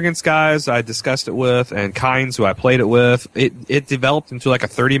 Personal Arrogance guys I discussed it with, and Kynes, who I played it with. It developed into like a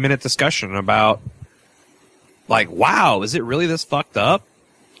 30-minute discussion about, like, wow, is it really this fucked up?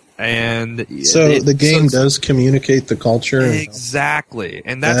 And so the game does communicate the culture. Exactly.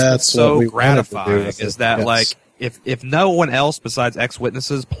 And that's what's so gratifying is that, yes. like, if no one else besides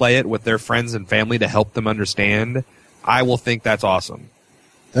ex-witnesses play it with their friends and family to help them understand, I will think that's awesome.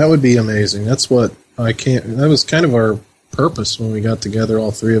 That would be amazing. That's what that was kind of our purpose when we got together,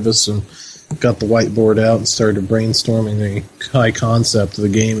 all three of us, and got the whiteboard out and started brainstorming the high concept of the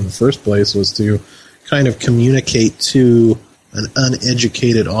game in the first place, was to kind of communicate to an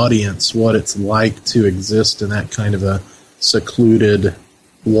uneducated audience what it's like to exist in that kind of a secluded,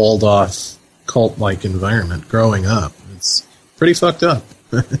 walled-off, cult-like environment growing up. It's pretty fucked up.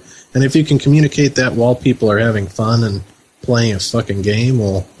 And if you can communicate that while people are having fun and playing a fucking game,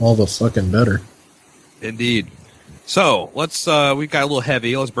 well, all the fucking better. Indeed. So, let's, we've got a little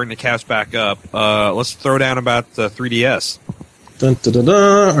heavy. Let's bring the cast back up. Let's throw down about 3DS. Dun, da, da,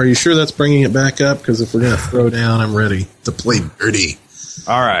 da. Are you sure that's bringing it back up? Because if we're going to throw down, I'm ready to play dirty.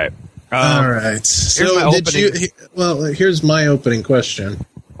 All right. All right. So here's my opening question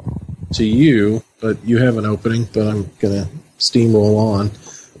to you, but you have an opening, but I'm going to steamroll on.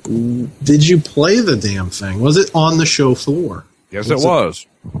 Did you play the damn thing? Was it on the show floor? Yes, it was.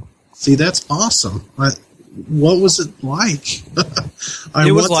 See, that's awesome. What was it like?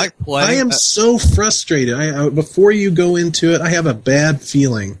 It was like playing. I am so frustrated. Before you go into it, I have a bad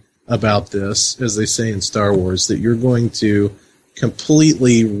feeling about this, as they say in Star Wars, that you're going to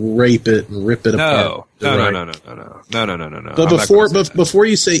completely rape it and rip it apart. No. But before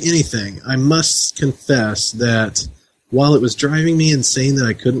you say anything, I must confess that while it was driving me insane that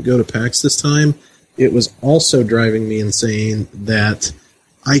I couldn't go to PAX this time, it was also driving me insane that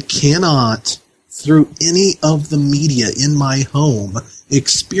I cannot, through any of the media in my home,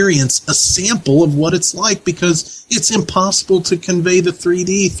 experience a sample of what it's like, because it's impossible to convey the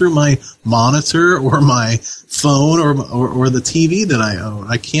 3D through my monitor or my phone or the TV that I own.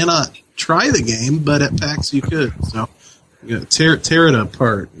 I cannot try the game, but at PAX you could. So tear it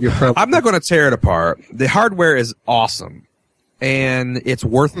apart. I'm not going to tear it apart. The hardware is awesome, and it's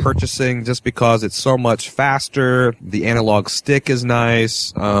worth purchasing just because it's so much faster. The analog stick is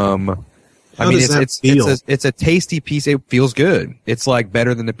nice. It's a tasty piece. It feels good. It's like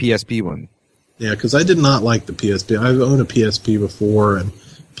better than the PSP one. Yeah, because I did not like the PSP. I've owned a PSP before and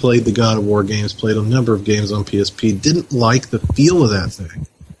played the God of War games, played a number of games on PSP. Didn't like the feel of that thing.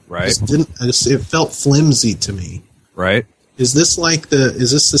 Right. It felt flimsy to me. Right. Is this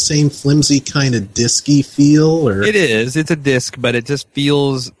the same flimsy kind of disky feel? Or? It is. It's a disc, but it just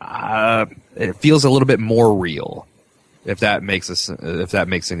feels a little bit more real. If that makes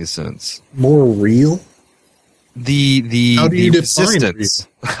any sense. More real? The How do you define resistance.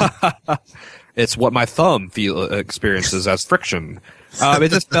 It's what my thumb experiences as friction.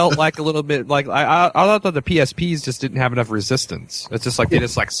 It just felt like a little bit like I thought the PSPs just didn't have enough resistance. It's just like they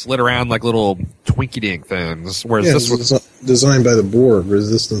just like slid around like little twinky-dink things. Whereas this was designed by the board.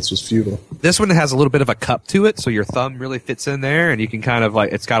 Resistance was futile. This one has a little bit of a cup to it, so your thumb really fits in there, and you can kind of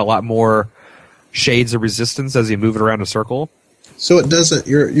like it's got a lot more shades of resistance as you move it around a circle. So it doesn't.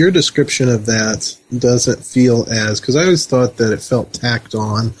 Your description of that doesn't feel as, because I always thought that it felt tacked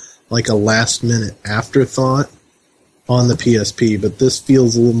on, like a last minute afterthought on the PSP, but this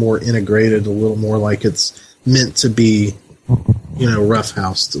feels a little more integrated, a little more like it's meant to be,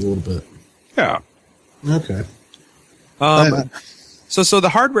 roughhoused a little bit. Yeah. Okay. So the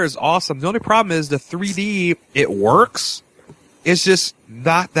hardware is awesome. The only problem is the 3D, it works. It's just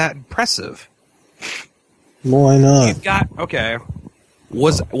not that impressive. Why not?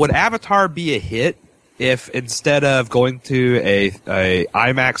 Would Avatar be a hit if instead of going to a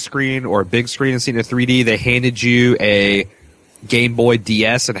IMAX screen or a big screen and seeing a 3D, they handed you a Game Boy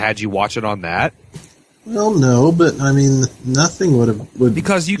DS and had you watch it on that? Well, no, but I mean, nothing would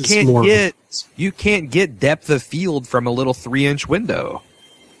because you can't get depth of field from a little 3-inch window.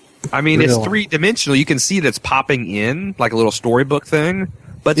 I mean, It's 3-dimensional. You can see that it's popping in like a little storybook thing,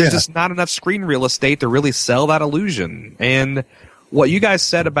 but there's just not enough screen real estate to really sell that illusion. And what you guys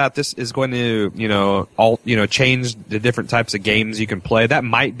said about this is going to, change the different types of games you can play. That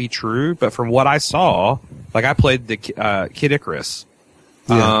might be true, but from what I saw, like I played the Kid Icarus.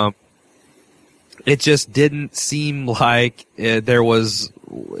 Yeah. It just didn't seem like there was.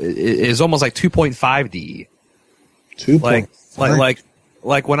 It was almost like 2.5D. 2.5.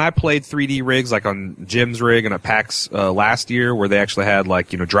 Like when I played 3D rigs, like on Jim's rig and at PAX last year, where they actually had like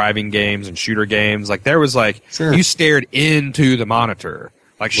driving games and shooter games. Like there was like you stared into the monitor.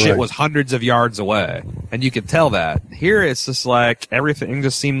 Like shit was hundreds of yards away, and you could tell that. Here it's just like everything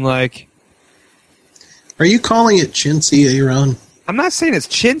just seemed like. Are you calling it chintzy, Aaron? I'm not saying it's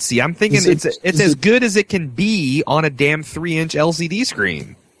chintzy. I'm thinking it's as good as it can be on a damn 3-inch LCD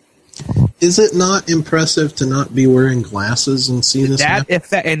screen. Is it not impressive to not be wearing glasses and see this happen?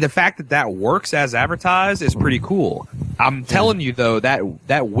 And the fact that works as advertised is pretty cool. I'm telling you, though,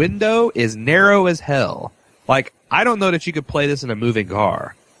 that window is narrow as hell. Like, I don't know that you could play this in a moving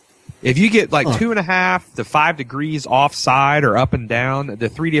car. If you get like 2.5 to 5 degrees offside or up and down, the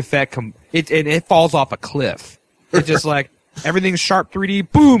 3D effect, it falls off a cliff. It's just like, everything's sharp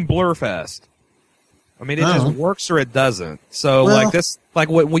 3D, boom, blur fest. I mean, it just works or it doesn't. So, like this, like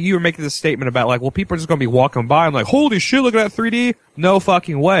when you were making this statement about like, well, people are just going to be walking by and like, holy shit, look at that 3D. No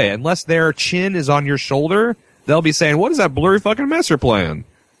fucking way. Unless their chin is on your shoulder, they'll be saying, what is that blurry fucking mess you're playing?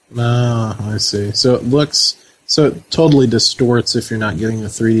 I see. So it totally distorts if you're not getting the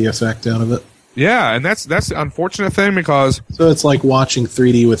 3D effect out of it. Yeah, and that's the unfortunate thing because... So it's like watching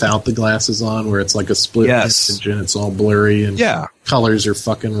 3D without the glasses on, where it's like a split image and it's all blurry and colors are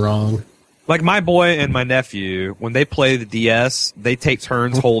fucking wrong. Like my boy and my nephew, when they play the DS, they take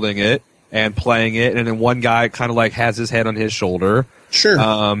turns holding it and playing it, and then one guy kind of like has his head on his shoulder. Sure.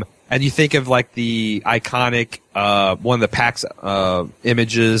 And you think of like the iconic, one of the PAX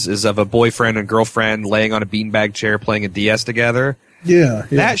images is of a boyfriend and girlfriend laying on a beanbag chair playing a DS together. Yeah.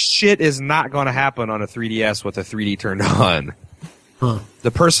 That shit is not going to happen on a 3DS with a 3D turned on. Huh.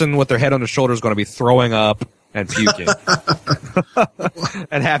 The person with their head on their shoulder is going to be throwing up and puking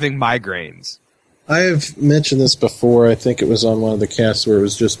and having migraines. I have mentioned this before. I think it was on one of the casts where it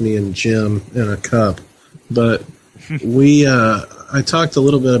was just me and Jim in a cup. But I talked a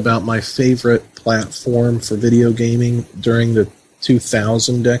little bit about my favorite platform for video gaming during the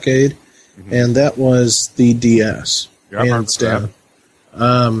 2000 decade, and that was the DS, hands down.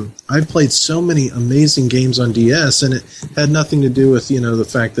 I've played so many amazing games on DS, and it had nothing to do with the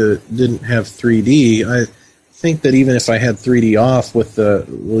fact that it didn't have 3D. I think that even if I had 3D off with the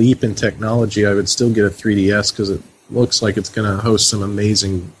leap in technology, I would still get a 3DS because it looks like it's going to host some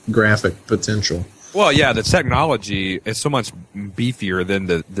amazing graphic potential. Well, yeah, the technology is so much beefier than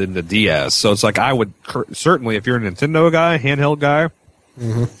the DS. So it's like I would certainly, if you're a Nintendo guy, handheld guy,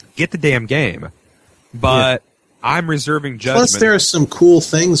 get the damn game. But I'm reserving judgment. Plus, there are some cool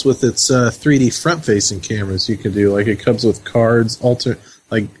things with its 3D front-facing cameras you can do. Like it comes with cards,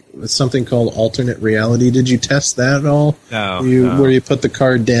 like something called alternate reality. Did you test that at all? No. Where you put the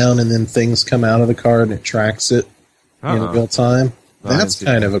card down and then things come out of the card and it tracks it in real time. That's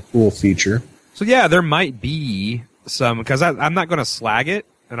kind of a cool feature. So yeah, there might be some, because I'm not going to slag it,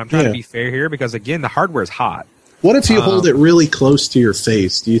 and I'm trying to be fair here, because again, the hardware is hot. What if you hold it really close to your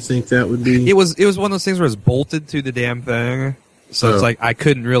face? Do you think that would be... It was one of those things where it's bolted to the damn thing, so it's like I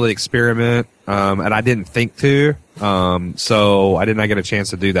couldn't really experiment, and I didn't think to, so I did not get a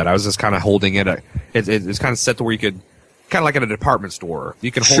chance to do that. I was just kind of holding it. It's kind of set to where you could, kind of like at a department store,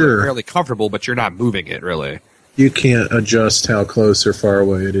 you can hold it fairly comfortable, but you're not moving it really. You can't adjust how close or far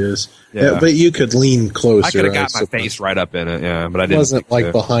away it is. Yeah. But you could lean closer. I could have got my face right up in it, but I didn't. It wasn't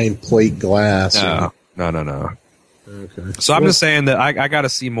like behind plate glass. No. Okay. So I'm just saying that I got to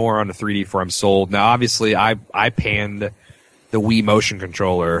see more on the 3D before I'm sold. Now, obviously, I panned the Wii motion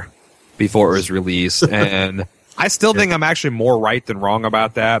controller before it was released, and I still think I'm actually more right than wrong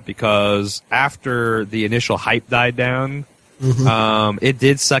about that, because after the initial hype died down, it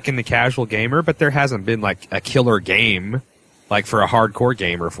did suck in the casual gamer, but there hasn't been like a killer game like for a hardcore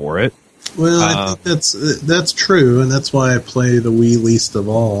gamer for it. Well, I think that's true, and that's why I play the Wii least of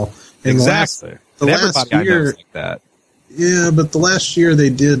all. And exactly. The last year, like that. Yeah, but the last year they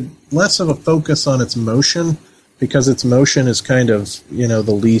did less of a focus on its motion, because its motion is kind of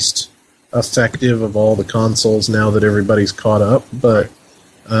the least effective of all the consoles now that everybody's caught up. But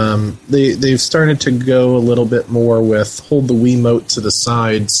they've started to go a little bit more with hold the Wiimote to the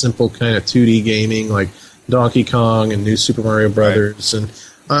side, simple kind of 2D gaming like Donkey Kong and New Super Mario Brothers. Right. And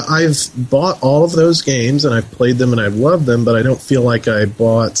I've bought all of those games and I've played them and I've loved them, but I don't feel like I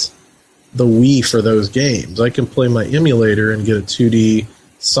bought the Wii for those games. I can play my emulator and get a 2D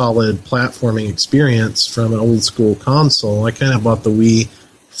solid platforming experience from an old school console. I kind of bought the Wii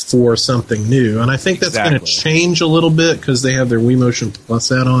for something new, and I think that's going to change a little bit because they have their Wii Motion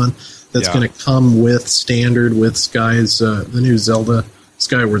Plus add-on that's going to come with standard with the new Zelda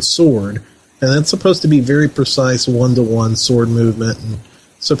Skyward Sword, and that's supposed to be very precise one-to-one sword movement, and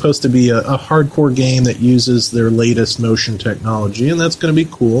supposed to be a hardcore game that uses their latest motion technology, and that's going to be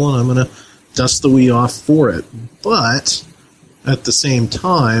cool, and I'm going to dust the Wii off for it. But at the same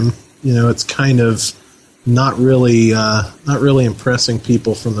time, it's kind of not really impressing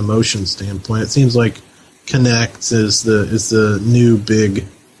people from the motion standpoint. It seems like Kinect is the new big,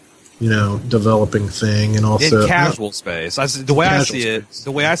 developing thing, and also in casual space. The way I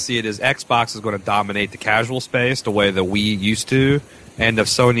see it is Xbox is going to dominate the casual space the way the Wii used to, and the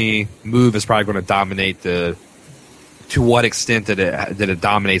Sony Move is probably going to dominate to what extent that it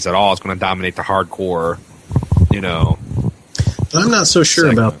dominates at all. It's going to dominate the hardcore, I'm not so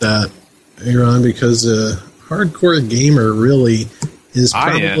sure about that, Aaron, because a hardcore gamer really is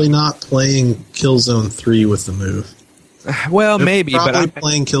probably not playing Killzone 3 with the Move. Well, They're maybe, but I'm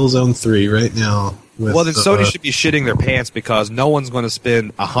playing Killzone 3 right now. Then Sony should be shitting their pants because no one's going to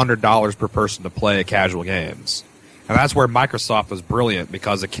spend $100 per person to play casual games, and that's where Microsoft was brilliant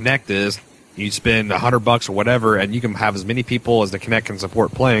because the Kinect is you spend $100 or whatever, and you can have as many people as the Kinect can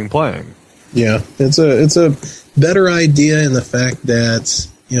support playing. Yeah, it's a better idea in the fact that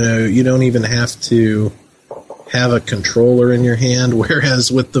you don't even have to have a controller in your hand,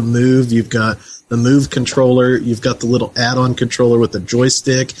 whereas with the Move, you've got the Move controller, you've got the little add-on controller with the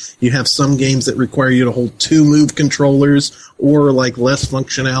joystick. You have some games that require you to hold 2 Move controllers, or like less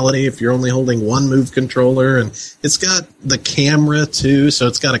functionality if you're only holding 1 Move controller. And it's got the camera too, so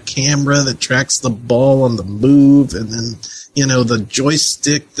it's got a camera that tracks the ball on the Move, and then the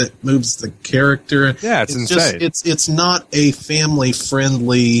joystick that moves the character. Yeah, it's insane. It's not a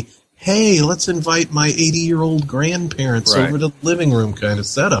family-friendly, hey, let's invite my 80-year-old grandparents over to the living room kind of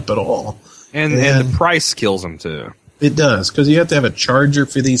setup at all. And the price kills them, too. It does, because you have to have a charger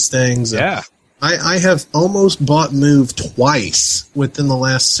for these things. Yeah. I have almost bought Move twice within the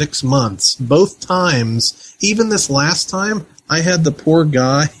last 6 months. Both times, even this last time, I had the poor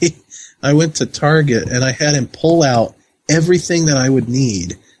guy, I went to Target, and I had him pull out everything that I would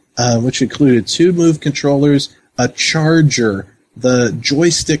need, which included 2 Move controllers, a charger, the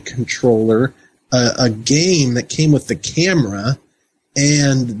joystick controller, a game that came with the camera,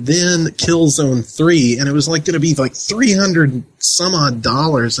 and then Killzone 3, and it was going to be like $300 some odd.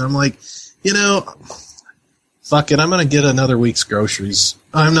 I'm like, fuck it, I'm going to get another week's groceries.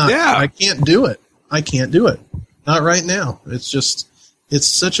 I'm not. Yeah. I can't do it. Not right now. It's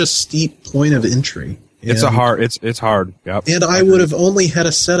such a steep point of entry. It's hard. Yep. And I would have only had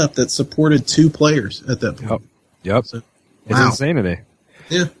a setup that supported 2 players at that point. Yep. So, it's insanity.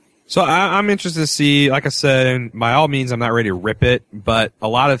 Yeah. So I'm interested to see, like I said, and by all means, I'm not ready to rip it, but a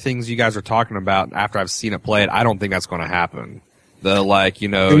lot of things you guys are talking about after I've seen it play it, I don't think that's going to happen. What are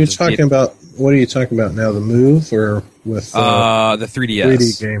you talking about now? The Move or with the 3DS?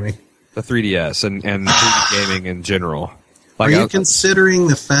 3D gaming. The 3DS and 3D gaming in general. Are you considering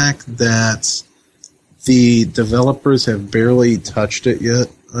the fact that the developers have barely touched it yet?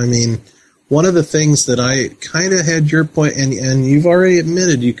 I mean, one of the things that I kind of had your point, and you've already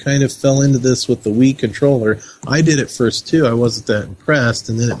admitted you kind of fell into this with the Wii controller. I did it first, too. I wasn't that impressed,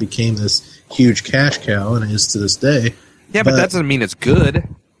 and then it became this huge cash cow, and it is to this day. Yeah, but that doesn't mean it's good.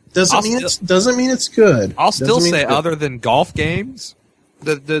 Doesn't mean it's good. I'll still say, other than golf games,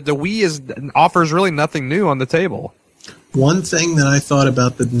 the Wii offers really nothing new on the table. One thing that I thought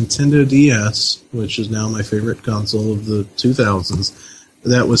about the Nintendo DS, which is now my favorite console of the 2000s,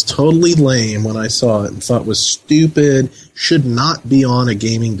 that was totally lame when I saw it and thought was stupid, should not be on a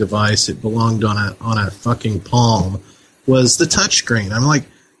gaming device, it belonged on a fucking Palm, was the touchscreen. I'm like,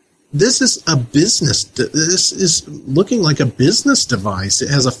 this is looking like a business device.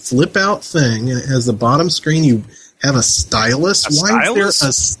 It has a flip-out thing, and it has the bottom screen. You have a stylus. Why is there a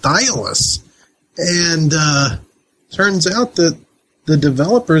stylus? And turns out that the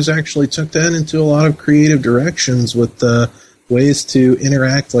developers actually took that into a lot of creative directions with the ways to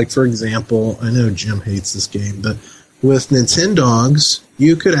interact. Like, for example, I know Jim hates this game, but with Nintendogs,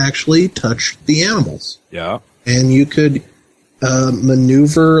 you could actually touch the animals. Yeah. And you could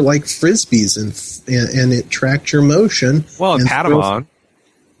maneuver like Frisbees, and it tracked your motion. Well, in Patamon.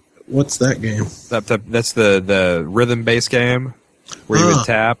 What's that game? That's the rhythm-based game where you would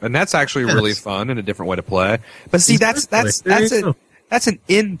tap, and that's actually really fun and a different way to play. But see, that's an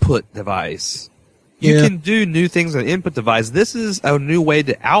input device. You can do new things on an input device. This is a new way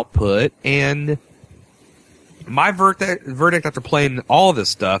to output, and my verdict after playing all this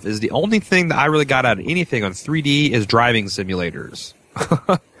stuff is the only thing that I really got out of anything on 3D is driving simulators.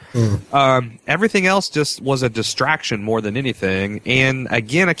 Everything else just was a distraction more than anything. And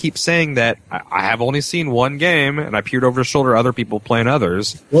again, I keep saying that I have only seen one game, and I peered over the shoulder at other people playing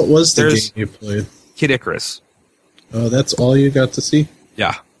others. What was the game you played? Kid Icarus. Oh, that's all you got to see?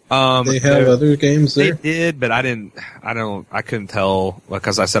 Yeah. They have other games there? They did, but I couldn't tell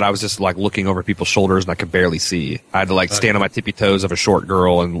because I said I was just like looking over people's shoulders and I could barely see. I had to like stand on my tippy toes of a short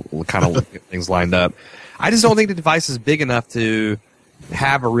girl and kind of look at things lined up. I just don't think the device is big enough to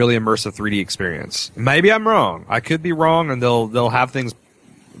have a really immersive 3D experience. Maybe I'm wrong. I could be wrong, and they'll have things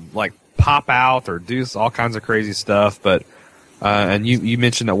like pop out or do all kinds of crazy stuff. But and you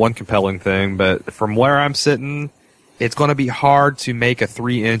mentioned that one compelling thing, but from where I'm sitting, it's going to be hard to make a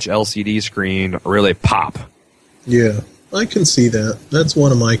 3-inch LCD screen really pop. Yeah, I can see that. That's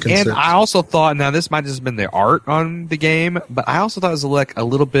one of my concerns. And I also thought, now this might just have been the art on the game, but I also thought it was like a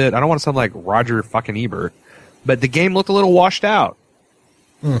little bit, I don't want to sound like Roger fucking Ebert, but the game looked a little washed out.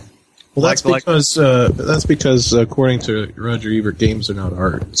 Well, that's because according to Roger Ebert, games are not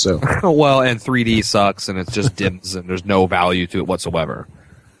art. So well, and 3D sucks, and it's just dims, and there's no value to it whatsoever.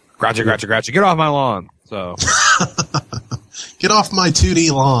 Gotcha, get off my lawn. So get off my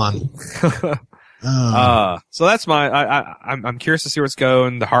 2D lawn. So that's I'm curious to see where it's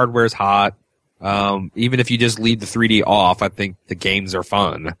going. The hardware's hot. Even if you just leave the 3D off, I think the games are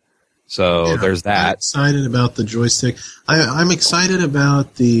fun. So there's that. I'm excited about the joystick. I'm excited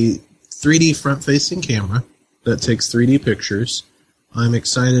about the 3D front-facing camera that takes 3D pictures. I'm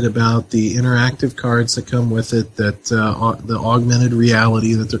excited about the interactive cards that come with it, that the augmented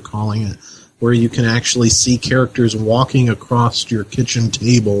reality that they're calling it, where you can actually see characters walking across your kitchen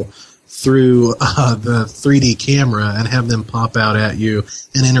table through the 3D camera and have them pop out at you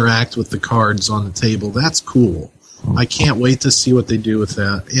and interact with the cards on the table. That's cool. I can't wait to see what they do with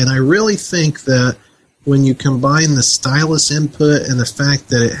that. And I really think that when you combine the stylus input and the fact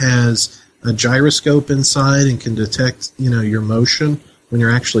that it has a gyroscope inside and can detect, your motion when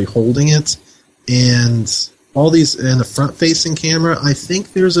you're actually holding it, and all these, and the front-facing camera, I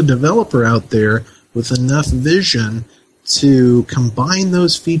think there's a developer out there with enough vision to combine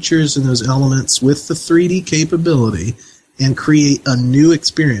those features and those elements with the 3D capability and create a new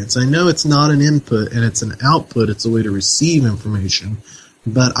experience. I know it's not an input and it's an output, it's a way to receive information,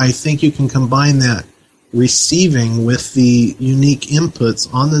 but I think you can combine that receiving with the unique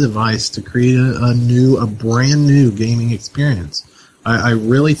inputs on the device to create a brand new gaming experience. I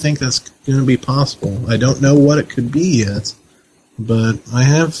really think that's going to be possible. I don't know what it could be yet, but I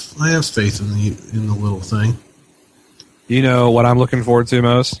have faith in the little thing. You know what I'm looking forward to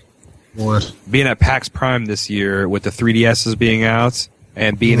most? What? Being at PAX Prime this year with the 3DSs being out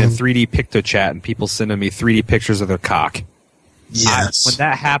and being in 3D PictoChat and people sending me 3D pictures of their cock. Yes. When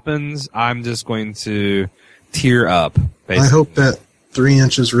that happens, I'm just going to tear up. Basically. I hope that 3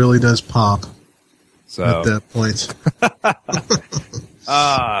 inches really does pop. So at that point.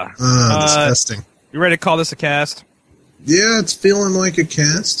 Disgusting. You ready to call this a cast? Yeah, it's feeling like a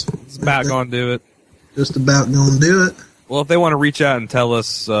cast. It's about going to do it. Just about going to do it. Well, if they want to reach out and tell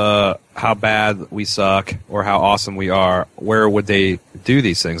us how bad we suck or how awesome we are, where would they do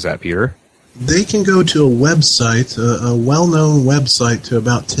these things at, Peter? They can go to a website, a well-known website to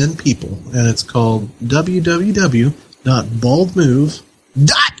about 10 people, and it's called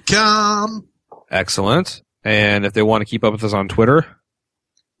www.baldmove.com. Excellent. And if they want to keep up with us on Twitter?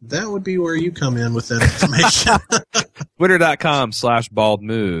 That would be where you come in with that information.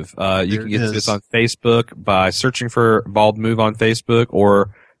 Twitter.com/baldmove. You can get this on Facebook by searching for Bald Move on Facebook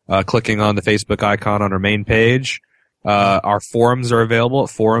or clicking on the Facebook icon on our main page. Our forums are available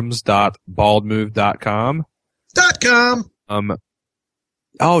at forums.baldmove.com.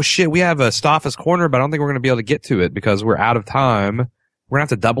 Oh shit, we have a Stoffa's Corner, but I don't think we're going to be able to get to it because we're out of time. We're going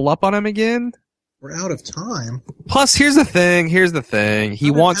to have to double up on him again? We're out of time. Plus, here's the thing. He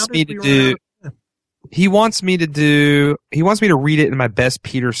wants me to read it in my best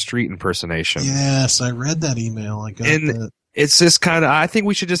Peter Street impersonation. Yes, I read that email. I got that. It's just I think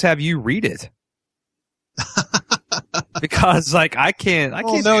we should just have you read it. Because I can't.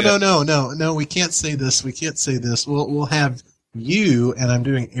 No, we can't say this. We'll have you, and I'm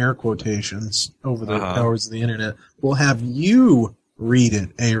doing air quotations over the powers of the internet. We'll have you read it,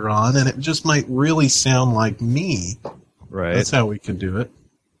 Aaron, and it just might really sound like me. Right. That's how we could do it.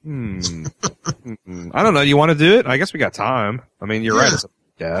 I don't know. You want to do it? I guess we got time. I mean, you're right. It's a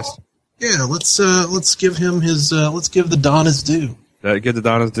podcast. Yeah. Let's give him his. Let's give the Don his due. Give the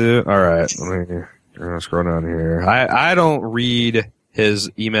Don his due. All right. Let me scroll down here. I don't read his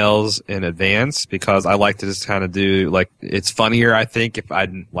emails in advance because I like to just kind of do it's funnier. I think if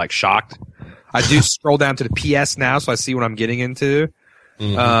I'm shocked. I do scroll down to the PS now, so I see what I'm getting into.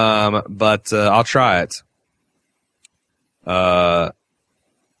 Mm-hmm. But I'll try it.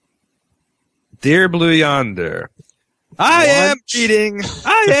 Dear Blue Yonder, I am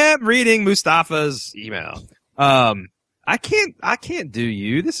reading Mustafa's email. I can't do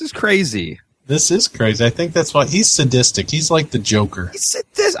you. This is crazy. This is crazy. I think that's why he's sadistic. He's like the Joker. He's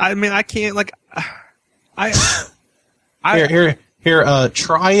sadistic. I mean, I can't like. Here.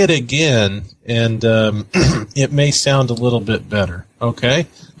 Try it again, and it may sound a little bit better. Okay,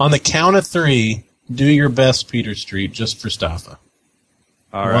 on the count of 3, do your best, Peter Street, just for Staffa.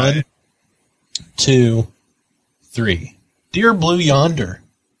 All right. 1, 2, 3. Dear Blue Yonder,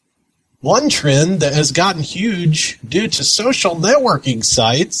 one trend that has gotten huge due to social networking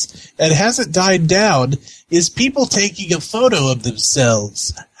sites and hasn't died down is people taking a photo of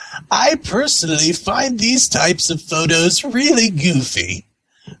themselves. I personally find these types of photos really goofy.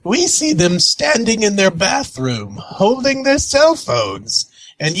 We see them standing in their bathroom, holding their cell phones,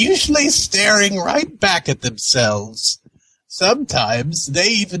 and usually staring right back at themselves. Sometimes they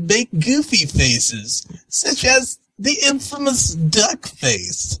even make goofy faces, such as the infamous duck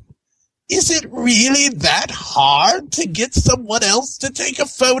face. Is it really that hard to get someone else to take a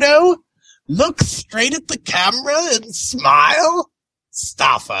photo? Look straight at the camera and smile?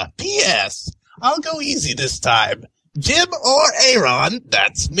 Staffa, P.S. I'll go easy this time. Jim or Aaron,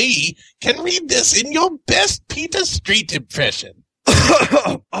 that's me, can read this in your best Peter Street impression.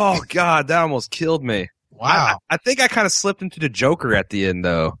 Oh, God, that almost killed me. Wow. I think I kind of slipped into the Joker at the end,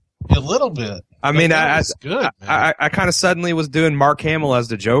 though. A little bit. I mean, that's good, man. I kind of suddenly was doing Mark Hamill as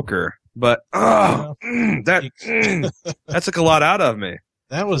the Joker, but that took a lot out of me.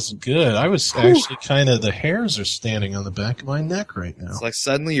 That was good. I was actually kind of, the hairs are standing on the back of my neck right now. It's like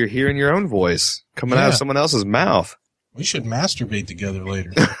suddenly you're hearing your own voice coming out of someone else's mouth. We should masturbate together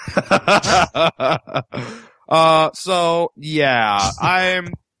later. So yeah,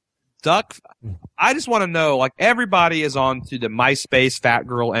 I'm Duck. I just want to know, like, everybody is on to the MySpace fat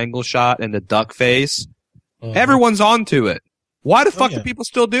girl angle shot and the duck face. Everyone's on to it. Why the fuck do people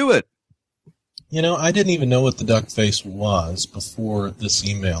still do it? You know, I didn't even know what the duck face was before this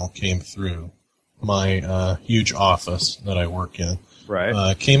email came through my huge office that I work in.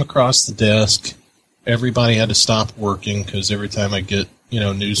 Right. Came across the desk. Everybody had to stop working because every time I get,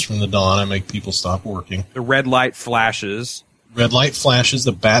 news from the Dawn, I make people stop working. The red light flashes. Red light flashes.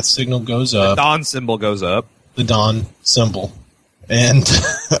 The bat signal goes up. The Dawn symbol goes up. The Dawn symbol, and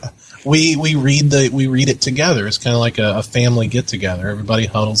we read it together. It's kind of like a family get together. Everybody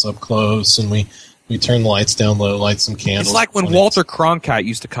huddles up close, and we turn the lights down low, light some candles. It's like when Walter Cronkite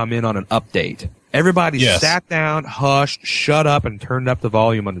used to come in on an update. Everybody sat down, hushed, shut up, and turned up the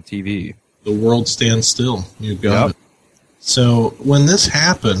volume on the TV. The world stands still. You got it. So when this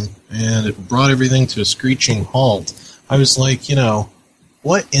happened and it brought everything to a screeching halt, I was like,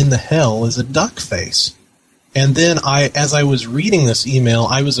 what in the hell is a duck face? And then as I was reading this email,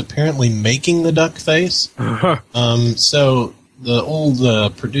 I was apparently making the duck face. So the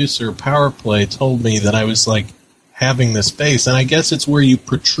old producer PowerPlay told me that I was like having this face, and I guess it's where you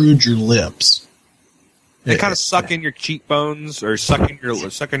protrude your lips. They kind of suck in your cheekbones or suck in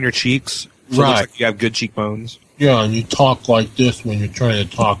your cheeks. So it looks like you have good cheekbones. Yeah, and you talk like this when you're trying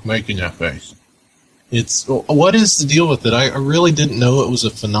to talk, making that face. What is the deal with it? I really didn't know it was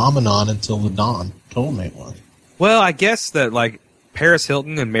a phenomenon until the Dawn told me it was. Well, I guess that like Paris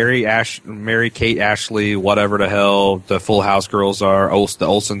Hilton and Mary-Kate Ashley, whatever the hell the Full House girls are, the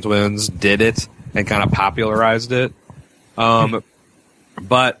Olsen twins, did it and kind of popularized it.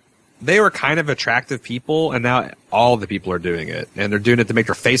 But they were kind of attractive people, and now all the people are doing it. And they're doing it to make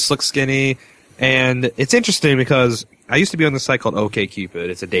their face look skinny. And it's interesting because I used to be on this site called OkCupid.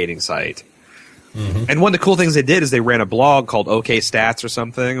 It's a dating site. Mm-hmm. And one of the cool things they did is they ran a blog called OK Stats or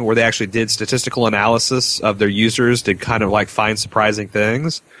something, where they actually did statistical analysis of their users to kind of like find surprising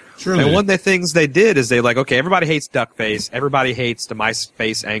things. Surely. And one of the things they did is they okay, everybody hates duck face. Everybody hates the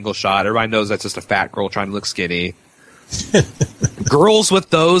MySpace angle shot. Everybody knows that's just a fat girl trying to look skinny. Girls with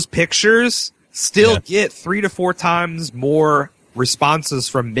those pictures still get 3 to 4 times more responses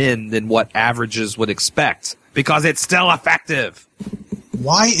from men than what averages would expect because it's still effective.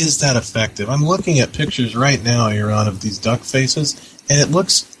 Why is that effective? I'm looking at pictures right now, Aaron, of these duck faces, and it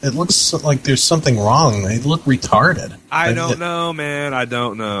looks like there's something wrong. They look retarded. I don't know, man. I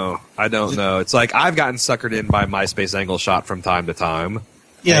don't know. It's like I've gotten suckered in by MySpace angle shot from time to time.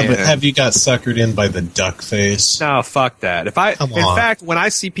 Yeah, but have you got suckered in by the duck face? No, fuck that. In fact, when I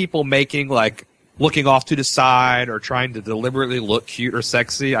see people making like looking off to the side or trying to deliberately look cute or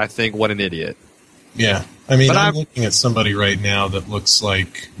sexy, I think, what an idiot. Yeah. I mean, I'm looking at somebody right now that looks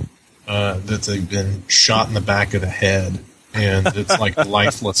like that they've been shot in the back of the head, and it's like a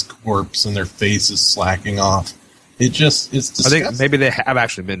lifeless corpse, and their face is slacking off. It's disgusting. I think maybe they have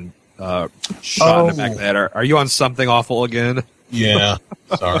actually been shot in the back of the head. Are you on something awful again? Yeah.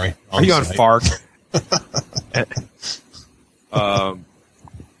 Sorry. Are you on Fark? I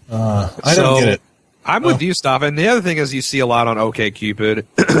don't get it. I'm with you, Staff. And the other thing is you see a lot on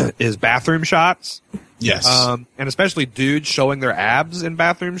OkCupid is bathroom shots. Yes. And especially dudes showing their abs in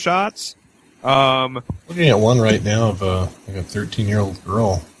bathroom shots. Looking at one right now of a 13-year-old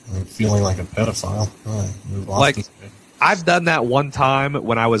girl. I'm feeling like a pedophile. Move off Like, I've done that one time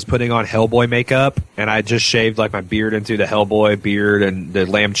when I was putting on Hellboy makeup, and I just shaved like my beard into the Hellboy beard and the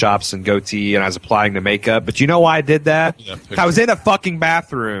lamb chops and goatee, and I was applying the makeup. But you know why I did that? I was in a fucking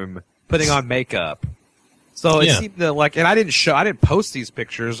bathroom putting on makeup. So it seemed to like, and I didn't post these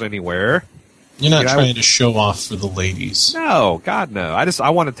pictures anywhere. You're not trying to show off for the ladies. No, God, no.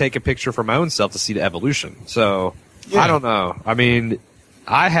 I want to take a picture for my own self to see the evolution. So I don't know. I mean,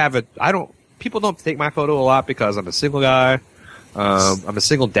 people don't take my photo a lot because I'm a single guy. I'm a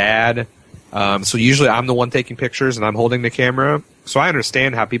single dad. So usually I'm the one taking pictures and I'm holding the camera. So I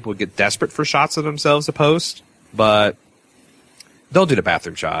understand how people would get desperate for shots of themselves to post, but don't do the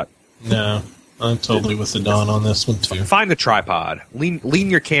bathroom shot. No, I'm totally with the Don on this one too. Find a tripod.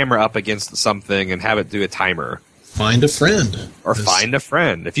 Lean your camera up against something and have it do a timer. Find a friend. Or find a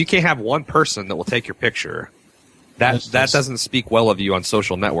friend. If you can't have one person that will take your picture, that doesn't speak well of you on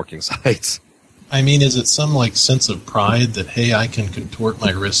social networking sites. I mean, is it some like sense of pride that, hey, I can contort my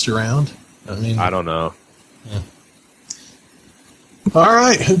wrist around? I mean, I don't know. Yeah. All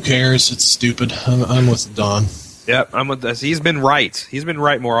right, who cares? It's stupid. I'm with Don. Yep, I'm with this. He's been right. He's been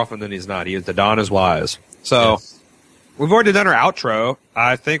right more often than he's not. The Don is wise. So we've already done our outro.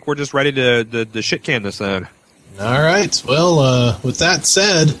 I think we're just ready to shit can this then. All right. Well, with that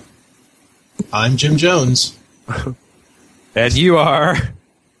said, I'm Jim Jones. And you are.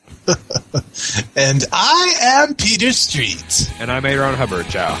 And I am Peter Street. And I'm Aaron Hubbard.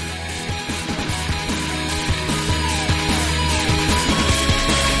 Ciao.